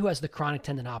somebody who has the chronic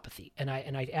tendinopathy, and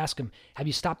I ask them, have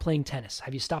you stopped playing tennis?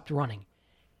 Have you stopped running?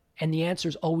 And the answer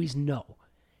is always no.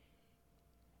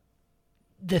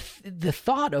 The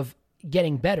thought of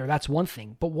getting better, that's one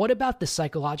thing. But what about the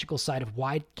psychological side of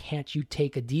why can't you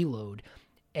take a deload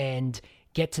and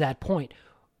get to that point?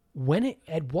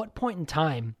 At what point in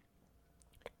time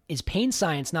is pain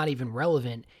science not even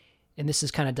relevant? And this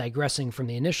is kind of digressing from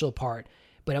the initial part,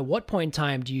 but at what point in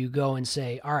time do you go and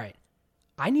say, all right,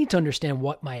 I need to understand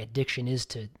what my addiction is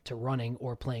to running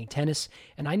or playing tennis,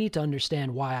 and I need to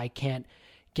understand why I can't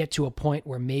get to a point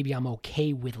where maybe I'm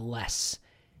okay with less.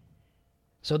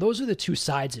 So those are the two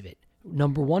sides of it.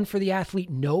 Number one, for the athlete,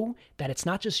 know that it's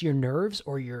not just your nerves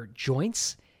or your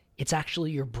joints, it's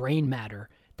actually your brain matter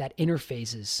that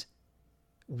interfaces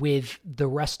with the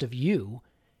rest of you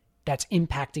that's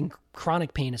impacting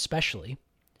chronic pain especially.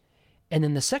 And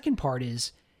then the second part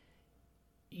is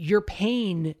your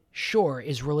pain, sure,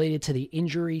 is related to the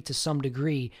injury to some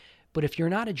degree, but if you're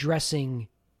not addressing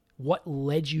what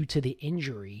led you to the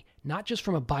injury, not just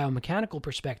from a biomechanical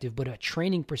perspective, but a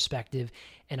training perspective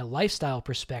and a lifestyle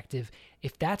perspective,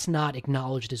 if that's not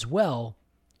acknowledged as well,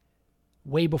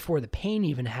 way before the pain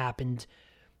even happened,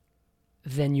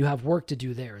 then you have work to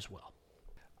do there as well.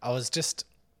 I was just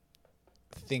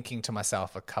thinking to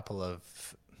myself a couple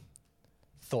of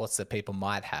thoughts that people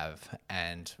might have,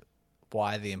 and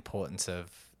why the importance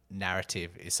of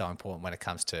narrative is so important when it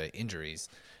comes to injuries.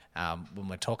 When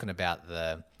we're talking about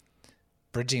the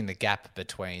bridging the gap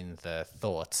between the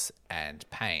thoughts and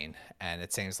pain, and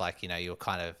it seems like, you're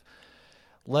kind of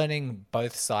learning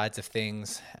both sides of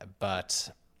things, but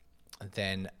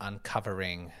then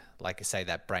uncovering, like you say,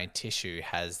 that brain tissue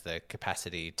has the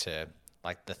capacity to,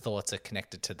 like, the thoughts are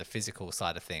connected to the physical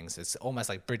side of things. It's almost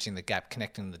like bridging the gap,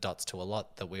 connecting the dots to a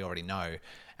lot that we already know.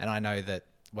 And I know that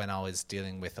when I was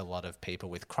dealing with a lot of people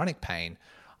with chronic pain,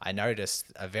 I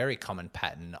noticed a very common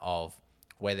pattern of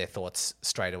where their thoughts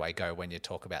straight away go when you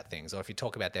talk about things, or if you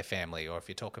talk about their family, or if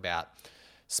you talk about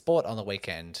sport on the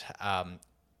weekend,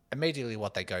 immediately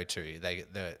what they go to,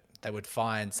 they would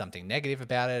find something negative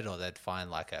about it, or they'd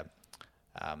find like a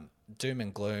doom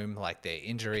and gloom, like their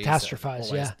injuries.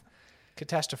 Catastrophize,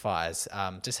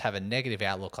 Catastrophize, just have a negative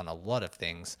outlook on a lot of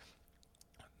things.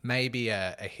 maybe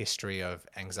a history of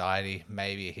anxiety,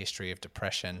 maybe a history of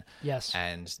depression. Yes.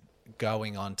 And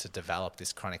going on to develop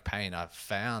this chronic pain, I've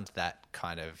found that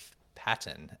kind of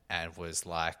pattern and was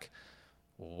like,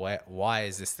 why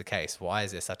is this the case? Why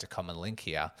is there such a common link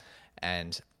here?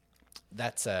 And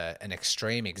that's an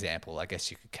extreme example, I guess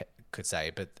you could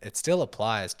say, but it still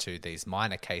applies to these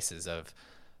minor cases of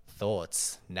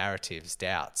thoughts, narratives,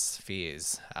 doubts,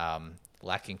 fears,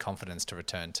 lacking confidence to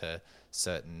return to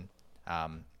certain,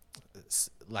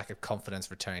 lack of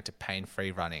confidence returning to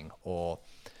pain-free running, or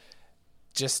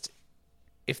just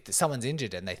if someone's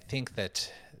injured and they think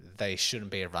that they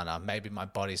shouldn't be a runner, maybe my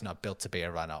body's not built to be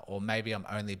a runner, or maybe I'm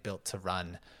only built to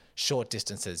run short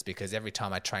distances because every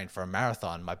time I train for a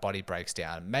marathon, my body breaks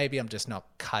down. Maybe I'm just not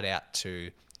cut out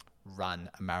to run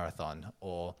a marathon.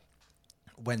 Or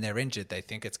when they're injured, they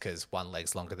think it's because one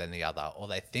leg's longer than the other, or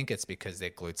they think it's because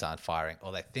their glutes aren't firing,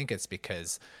 or they think it's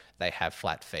because they have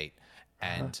flat feet.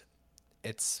 And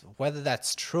it's whether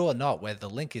that's true or not, whether the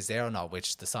link is there or not,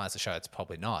 which the science will show it's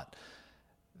probably not,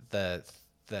 the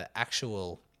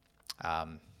actual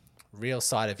real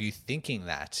side of you thinking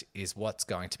that is what's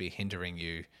going to be hindering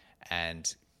you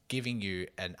and giving you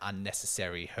an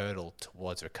unnecessary hurdle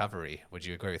towards recovery. Would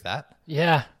you agree with that?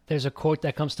 Yeah, there's a quote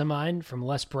that comes to mind from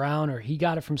Les Brown, or he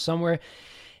got it from somewhere,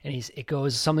 and it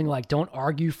goes something like, "Don't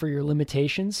argue for your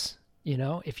limitations." You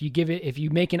know, if you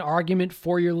make an argument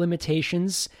for your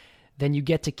limitations, then you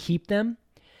get to keep them.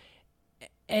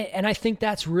 And I think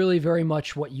that's really very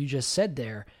much what you just said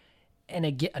there. And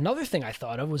again, another thing I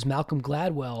thought of was Malcolm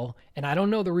Gladwell, and I don't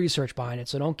know the research behind it,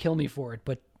 so don't kill me for it,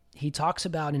 but he talks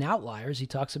about in Outliers, he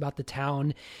talks about the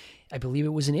town, I believe it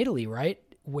was in Italy, right,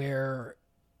 where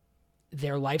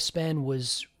their lifespan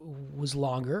was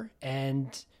longer,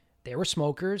 and they were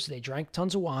smokers, they drank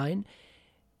tons of wine,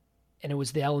 and it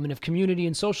was the element of community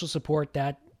and social support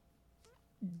that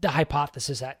the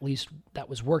hypothesis, at least that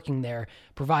was working there,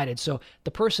 provided. So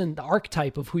the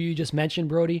archetype of who you just mentioned,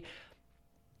 Brody,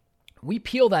 we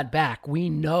peel that back, we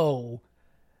know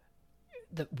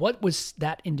that what was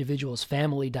that individual's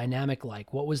family dynamic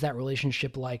like? What was that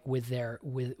relationship like with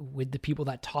the people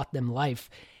that taught them life?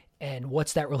 And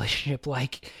what's that relationship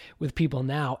like with people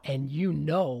now? And you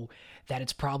know that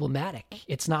it's problematic.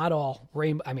 It's not all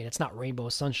rainbow. I mean, it's not rainbow,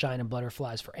 sunshine, and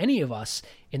butterflies for any of us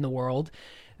in the world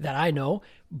that I know,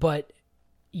 but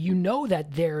you know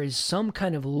that there is some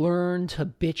kind of learned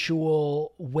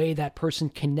habitual way that person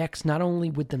connects not only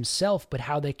with themselves, but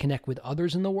how they connect with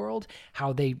others in the world,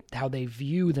 how they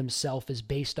view themselves is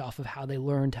based off of how they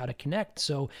learned how to connect.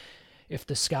 So if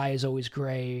the sky is always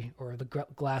gray or the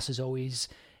glass is always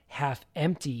half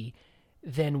empty,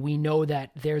 then we know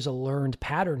that there's a learned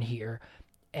pattern here,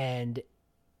 and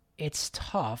it's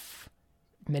tough.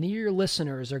 Many of your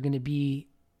listeners are going to be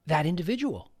that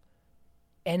individual.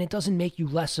 And it doesn't make you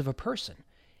less of a person.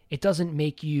 It doesn't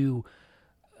make you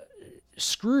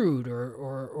screwed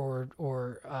or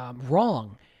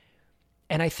wrong.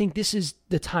 And I think this is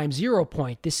the time zero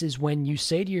point. This is when you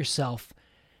say to yourself,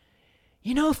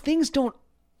 you know, things don't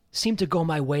seem to go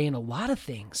my way in a lot of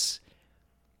things.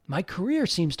 My career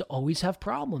seems to always have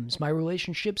problems. My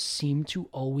relationships seem to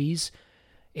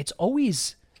it's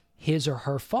always his or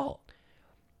her fault.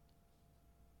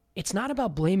 It's not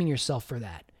about blaming yourself for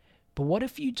that. But what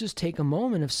if you just take a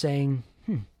moment of saying,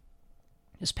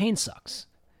 this pain sucks.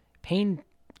 Pain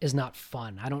is not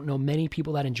fun. I don't know many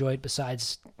people that enjoy it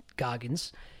besides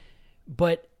Goggins.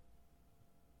 But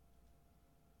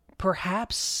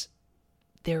perhaps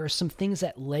there are some things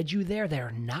that led you there that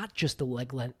are not just the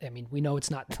leg length. I mean, we know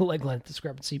it's not the leg length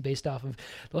discrepancy based off of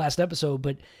the last episode,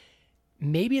 but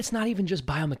maybe it's not even just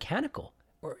biomechanical.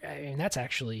 That's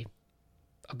actually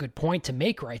a good point to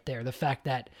make right there. The fact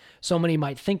that so many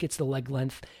might think it's the leg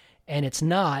length and it's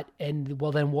not. And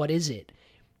well, then what is it?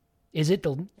 Is it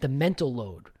the mental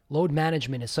load? Load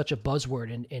management is such a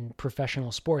buzzword in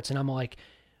professional sports. And I'm like,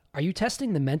 are you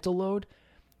testing the mental load?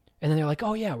 And then they're like,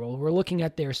 oh yeah, well, we're looking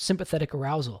at their sympathetic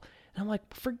arousal. And I'm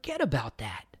like, forget about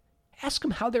that. Ask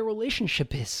them how their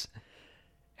relationship is.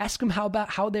 Ask them how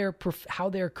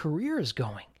their career is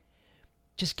going.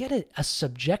 Just get a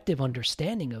subjective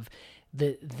understanding of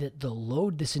the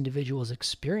load this individual is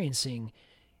experiencing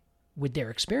with their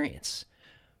experience.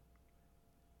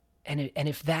 And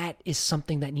if that is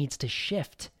something that needs to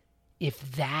shift, if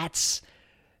that's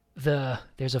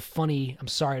there's a funny, I'm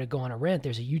sorry to go on a rant,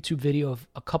 there's a YouTube video of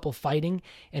a couple fighting,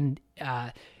 and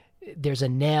there's a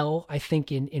nail, I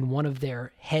think, in one of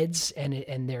their heads,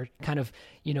 and they're kind of,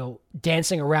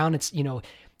 dancing around. It's,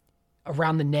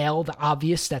 around the nail, the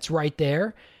obvious that's right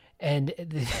there. And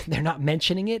they're not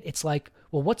mentioning it. It's like,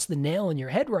 well, what's the nail in your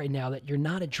head right now that you're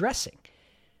not addressing?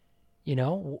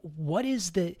 What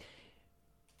is the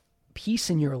piece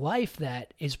in your life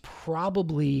that is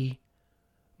probably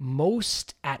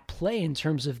most at play in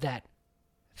terms of that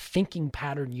thinking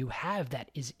pattern you have that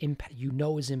is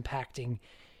is impacting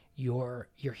your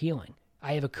healing?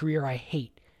 I have a career I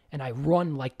hate and I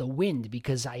run like the wind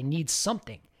because I need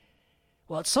something.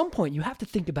 Well, at some point you have to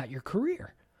think about your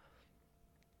career.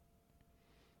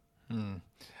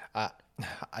 I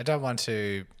don't want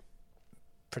to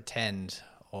pretend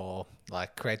or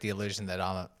like create the illusion that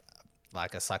I'm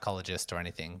like a psychologist or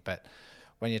anything, but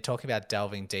when you're talking about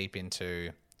delving deep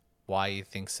into why you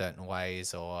think certain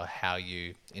ways or how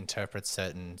you interpret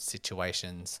certain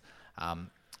situations,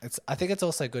 I think it's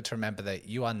also good to remember that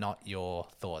you are not your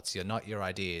thoughts, you're not your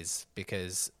ideas,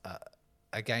 because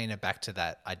again, back to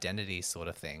that identity sort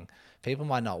of thing, people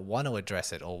might not want to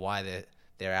address it or why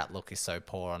their outlook is so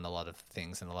poor on a lot of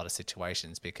things in a lot of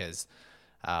situations because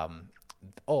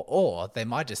or they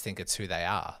might just think it's who they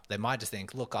are. They might just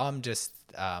think, look, I'm just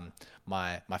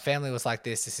my family was like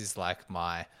this is like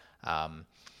my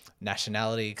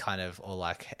nationality kind of, or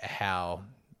like how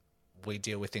we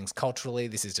deal with things culturally.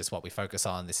 This is just what we focus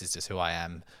on. This is just who I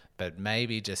am. But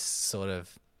maybe just sort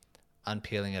of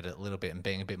unpeeling it a little bit and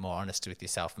being a bit more honest with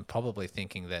yourself and probably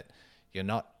thinking that you're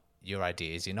not your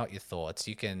ideas, you're not your thoughts.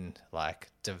 You can like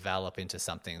develop into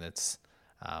something that's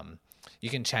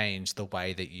you can change the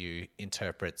way that you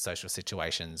interpret social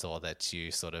situations or that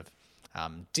you sort of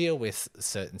deal with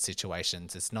certain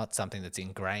situations. It's not something that's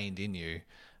ingrained in you.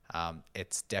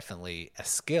 It's definitely a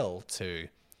skill to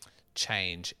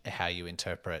change how you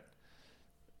interpret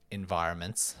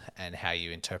environments and how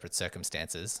you interpret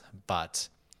circumstances. But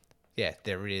yeah,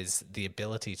 there is the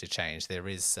ability to change. There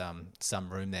is some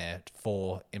room there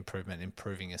for improvement,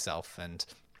 improving yourself. And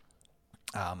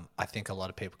I think a lot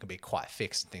of people can be quite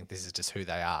fixed and think this is just who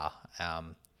they are.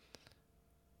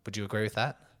 Would you agree with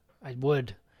that? I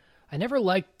would. I never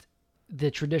liked the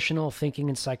traditional thinking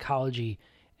in psychology,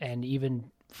 and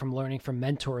even from learning from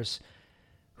mentors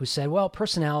who said, well,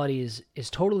 personality is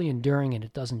totally enduring and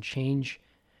it doesn't change.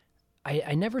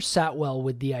 I never sat well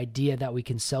with the idea that we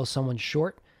can sell someone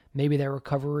short. Maybe their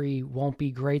recovery won't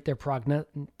be great. Their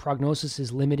prognosis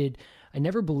is limited. I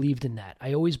never believed in that.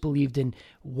 I always believed in,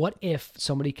 what if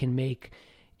somebody can make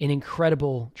an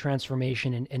incredible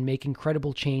transformation and make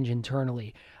incredible change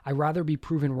internally? I'd rather be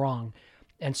proven wrong.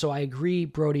 And so I agree,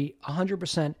 Brody,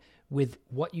 100% with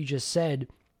what you just said.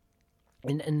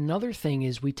 And another thing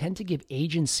is we tend to give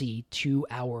agency to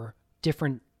our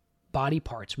different body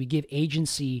parts. We give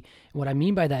agency. And what I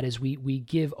mean by that is we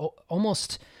give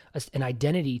almost an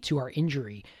identity to our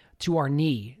injury, to our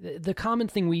knee. The common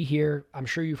thing we hear, I'm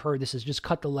sure you've heard this, is just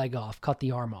cut the leg off, cut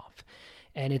the arm off.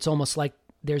 And it's almost like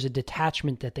there's a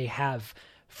detachment that they have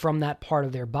from that part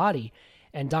of their body.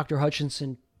 And Dr.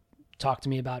 Hutchinson talked to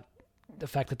me about the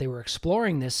fact that they were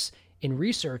exploring this in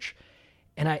research.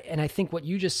 And I think what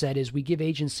you just said is we give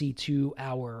agency to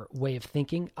our way of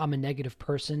thinking. I'm a negative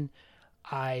person.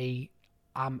 I'm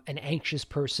an anxious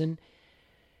person.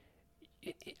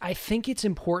 I think it's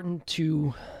important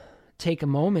to take a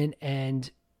moment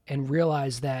and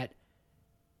realize that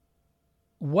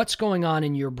what's going on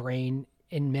in your brain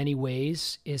in many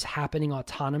ways is happening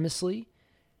autonomously,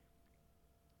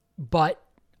 but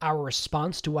our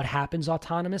response to what happens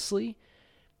autonomously,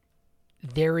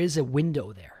 there is a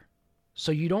window there.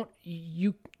 So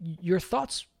your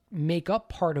thoughts make up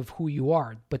part of who you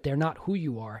are, but they're not who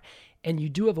you are. And you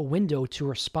do have a window to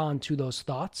respond to those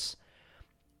thoughts.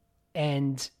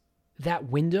 And that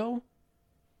window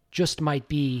just might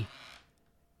be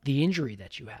the injury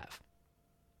that you have.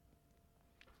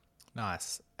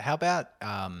 Nice. How about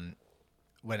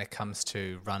when it comes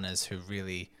to runners who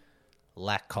really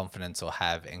lack confidence or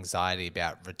have anxiety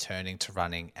about returning to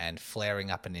running and flaring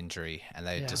up an injury, and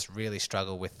they just really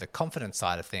struggle with the confidence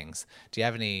side of things? Do you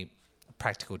have any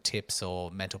practical tips or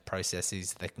mental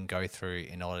processes they can go through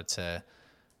in order to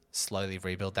slowly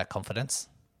rebuild that confidence?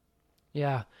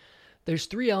 Yeah. There's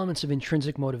 3 elements of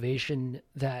intrinsic motivation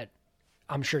that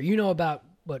I'm sure you know about,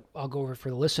 but I'll go over it for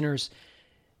the listeners.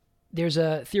 There's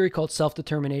a theory called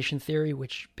self-determination theory,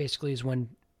 which basically is when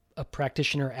a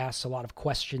practitioner asks a lot of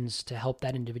questions to help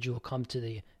that individual come to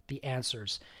the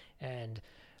answers. And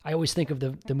I always think of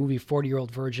the movie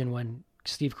 40-Year-Old Virgin, when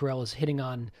Steve Carell is hitting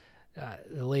on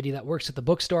the lady that works at the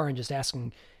bookstore and just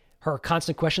asking her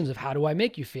constant questions of, how do I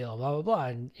make you feel, blah, blah, blah.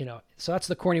 And, so that's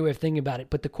the corny way of thinking about it.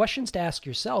 But the questions to ask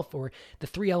yourself, or the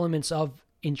 3 elements of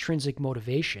intrinsic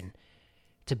motivation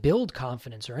to build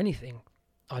confidence or anything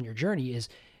on your journey, is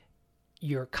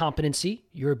your competency,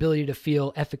 your ability to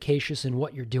feel efficacious in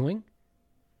what you're doing;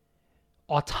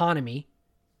 autonomy,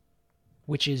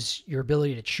 which is your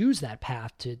ability to choose that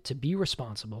path to be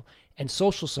responsible, and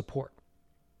social support.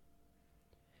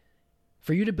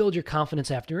 For you to build your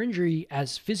confidence after injury,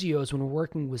 as physios, when we're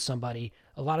working with somebody,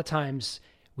 a lot of times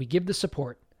we give the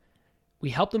support. We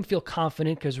help them feel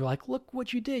confident because we're like, look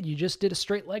what you did. You just did a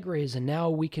straight leg raise, and now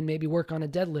we can maybe work on a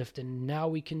deadlift, and now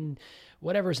we can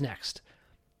whatever's next.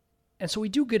 And so we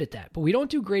do good at that, but we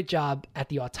don't do a great job at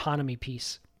the autonomy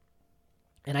piece.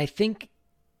 And I think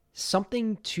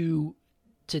something to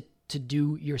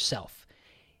do yourself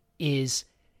is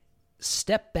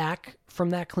step back from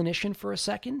that clinician for a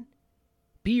second.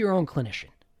 Be your own clinician.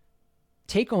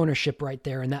 Take ownership right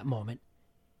there in that moment.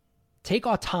 Take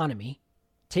autonomy.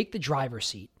 Take the driver's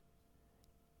seat.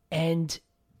 And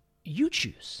you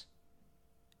choose.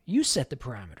 You set the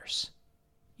parameters.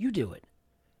 You do it.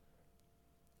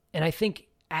 And I think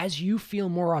as you feel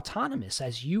more autonomous,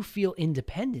 as you feel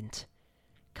independent,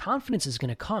 confidence is going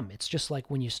to come. It's just like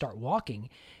when you start walking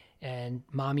and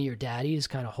mommy or daddy is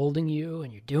kind of holding you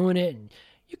and you're doing it and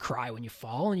you cry when you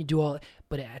fall and you do all,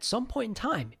 but at some point in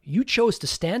time, you chose to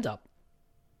stand up.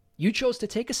 You chose to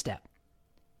take a step.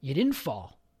 You didn't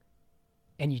fall,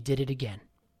 and you did it again.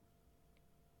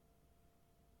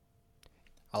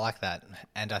 I like that.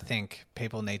 And I think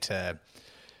people need to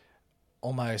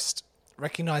almost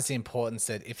recognize the importance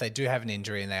that if they do have an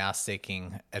injury and they are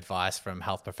seeking advice from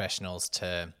health professionals,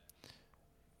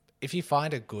 if you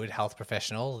find a good health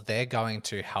professional, they're going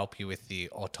to help you with the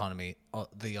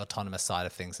autonomous side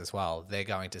of things as well. They're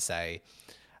going to say,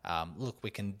 look, we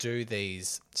can do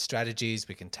these strategies,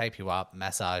 we can tape you up,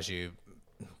 massage you,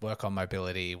 work on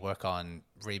mobility, work on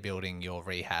rebuilding your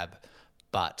rehab.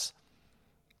 But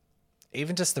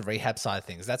even just the rehab side of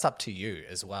things, that's up to you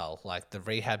as well. Like the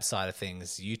rehab side of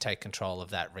things, you take control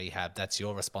of that rehab. That's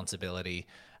your responsibility.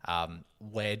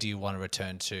 Where do you want to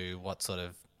return to? What sort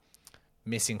of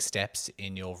missing steps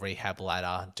in your rehab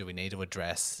ladder do we need to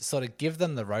address? Sort of give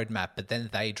them the roadmap, but then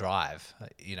they drive.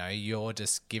 You're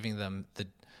just giving them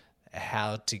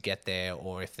how to get there,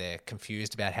 or if they're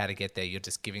confused about how to get there, you're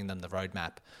just giving them the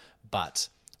roadmap. But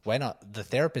the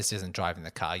therapist isn't driving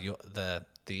the car.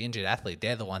 The injured athlete,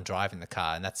 they're the one driving the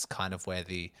car, and that's kind of where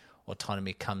the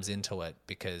autonomy comes into it,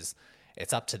 because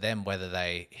it's up to them whether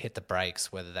they hit the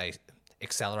brakes, whether they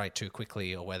accelerate too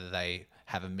quickly, or whether they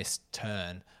have a missed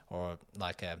turn, or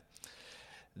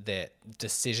their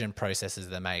decision processes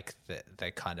they make,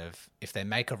 if they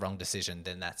make a wrong decision,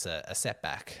 then that's a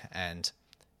setback. And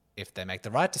if they make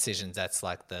the right decisions, that's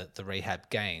like the rehab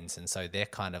gains. And so they're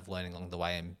kind of learning along the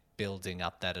way and building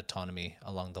up that autonomy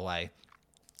along the way.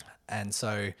 And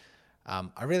so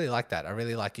I really like that. I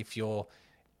really like if you're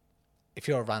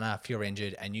a runner, if you're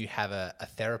injured and you have a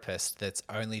therapist that's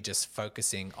only just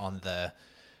focusing on the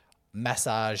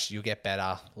massage, you'll get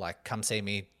better, like come see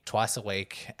me twice a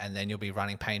week and then you'll be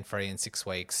running pain-free in 6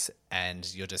 weeks,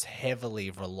 and you're just heavily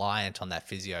reliant on that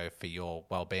physio for your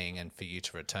well-being and for you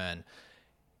to return,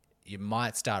 you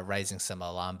might start raising some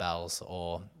alarm bells,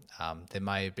 or there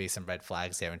may be some red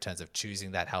flags there in terms of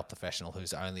choosing that health professional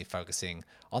who's only focusing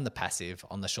on the passive,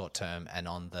 on the short term, and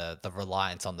on the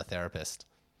reliance on the therapist.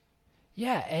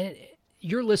 Yeah, and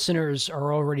your listeners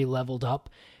are already leveled up.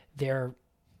 They're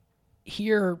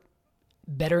here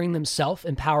bettering themselves,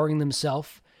 empowering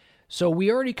themselves. So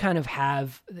we already kind of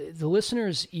have the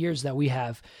listeners' ears that we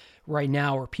have right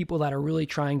now are people that are really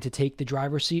trying to take the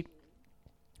driver's seat.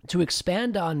 To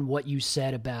expand on what you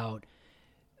said about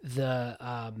the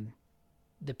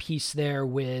piece there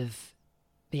with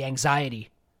the anxiety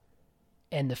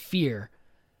and the fear,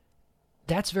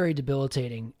 that's very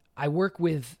debilitating. I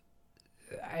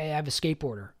have a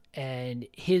skateboarder, and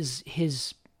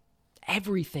his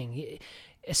everything,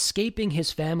 escaping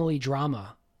his family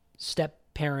drama, step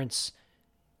parents,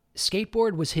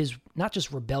 skateboard was his not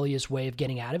just rebellious way of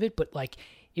getting out of it, but like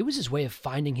it was his way of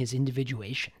finding his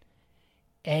individuation.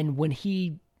 And when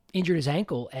he injured his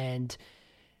ankle and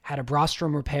had a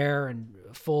rostrum repair and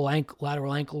full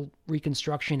lateral ankle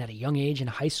reconstruction at a young age in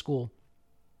high school,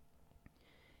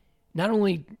 not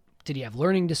only did he have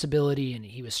learning disability and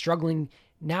he was struggling,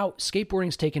 now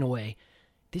skateboarding's taken away.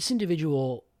 This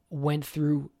individual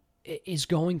is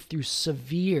going through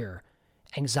severe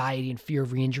anxiety and fear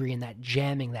of re-injury and that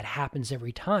jamming that happens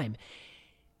every time.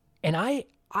 And I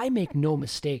make no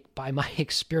mistake, by my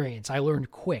experience, I learned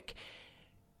quick.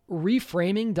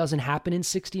 Reframing doesn't happen in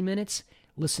 60 minutes,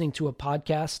 listening to a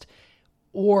podcast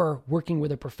or working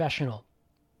with a professional.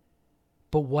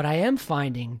 But what I am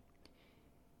finding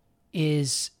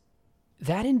is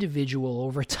that individual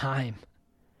over time,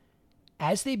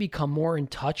 as they become more in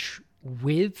touch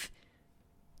with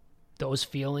those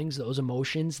feelings, those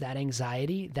emotions, that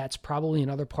anxiety, that's probably in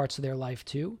other parts of their life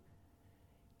too,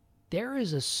 there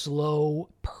is a slow,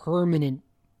 permanent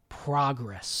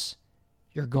progress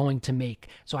you're going to make.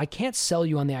 So I can't sell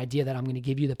you on the idea that I'm going to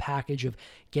give you the package of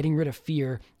getting rid of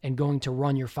fear and going to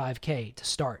run your 5K to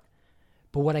start.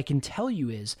 But what I can tell you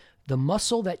is the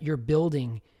muscle that you're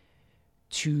building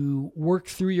to work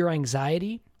through your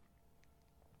anxiety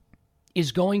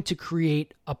is going to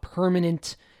create a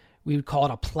permanent, we would call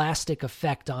it a plastic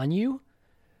effect on you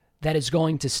that is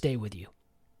going to stay with you.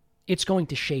 It's going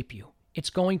to shape you. It's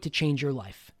going to change your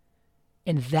life.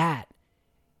 And that,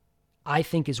 I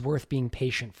think, is worth being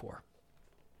patient for.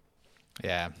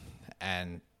 Yeah,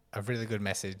 and a really good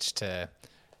message to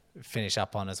finish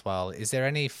up on as well. Is there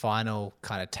any final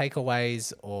kind of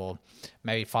takeaways or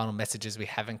maybe final messages we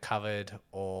haven't covered,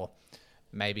 or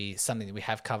maybe something that we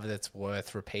have covered that's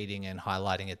worth repeating and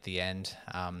highlighting at the end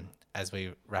as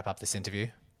we wrap up this interview?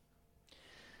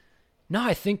 No,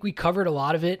 I think we covered a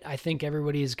lot of it. I think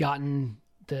everybody has gotten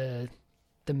the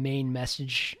main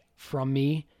message from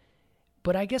me.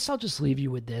 But I guess I'll just leave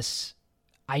you with this.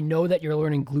 I know that you're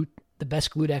learning the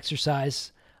best glute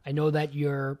exercise. I know that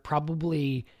you're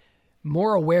probably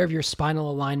more aware of your spinal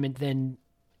alignment than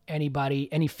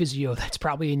any physio that's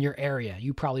probably in your area.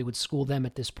 You probably would school them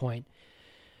at this point.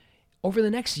 Over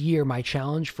the next year, my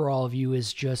challenge for all of you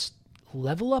is just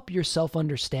level up your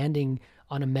self-understanding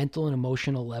on a mental and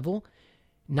emotional level,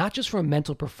 not just from a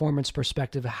mental performance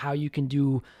perspective of how you can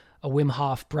do a Wim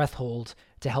Hof breath hold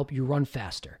to help you run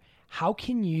faster. How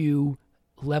can you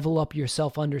level up your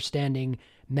self-understanding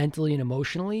mentally and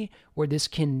emotionally where this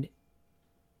can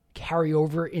carry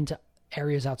over into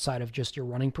areas outside of just your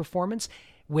running performance,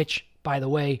 which, by the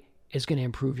way, is going to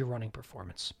improve your running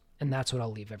performance. And that's what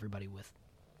I'll leave everybody with.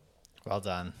 Well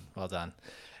done. Well done.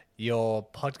 Your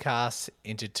podcast,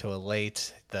 Into to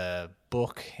Elite, the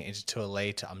book, Into to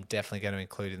Elite, I'm definitely going to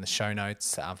include in the show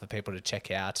notes for people to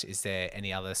check out. Is there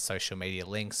any other social media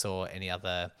links or any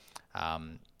other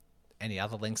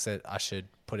links that I should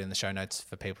put in the show notes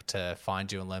for people to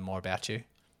find you and learn more about you?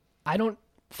 I don't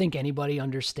think anybody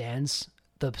understands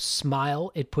the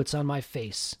smile it puts on my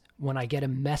face when I get a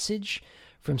message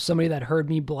from somebody that heard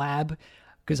me blab,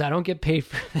 because I don't get paid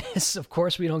for this. Of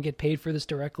course, we don't get paid for this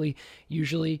directly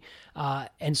usually.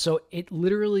 And so it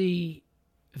literally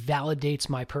validates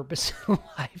my purpose in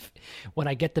life when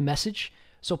I get the message.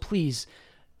 So please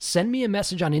send me a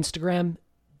message on Instagram,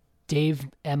 Dave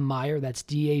M. Meyer, that's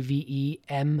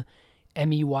DaveMeyer,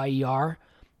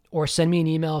 or send me an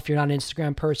email if you're not an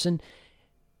Instagram person,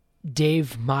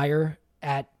 Dave Meyer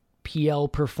at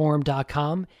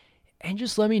plperform.com, and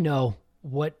just let me know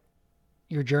what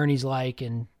your journey's like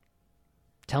and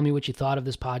tell me what you thought of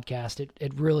this podcast.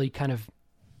 It really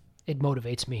it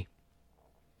motivates me.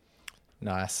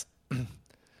 Nice.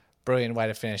 Brilliant way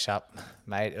to finish up,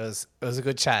 mate. It was a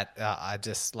good chat. I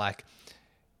just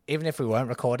even if we weren't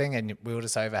recording and we were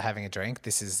just over having a drink,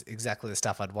 this is exactly the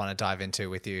stuff I'd want to dive into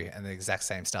with you, and the exact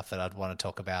same stuff that I'd want to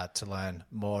talk about to learn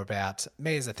more about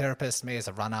me as a therapist, me as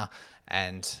a runner,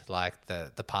 and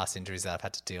the past injuries that I've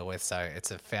had to deal with. So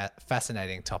it's a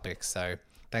fascinating topic. So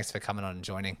thanks for coming on and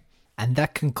joining. And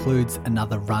that concludes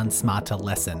another Run Smarter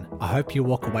lesson. I hope you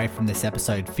walk away from this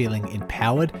episode feeling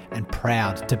empowered and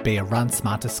proud to be a Run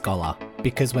Smarter scholar.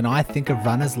 Because when I think of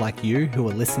runners like you who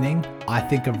are listening, I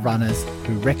think of runners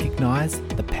who recognize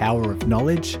the power of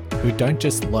knowledge, who don't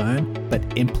just learn,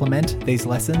 but implement these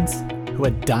lessons, who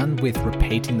are done with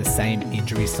repeating the same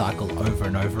injury cycle over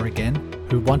and over again,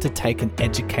 who want to take an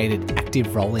educated,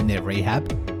 active role in their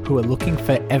rehab, who are looking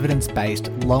for evidence-based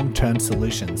long-term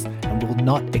solutions and will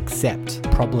not accept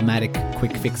problematic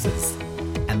quick fixes.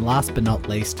 And last but not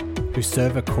least, who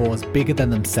serve a cause bigger than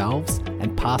themselves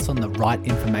and pass on the right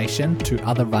information to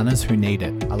other runners who need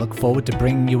it. I look forward to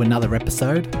bringing you another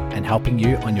episode and helping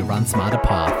you on your Run Smarter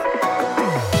path.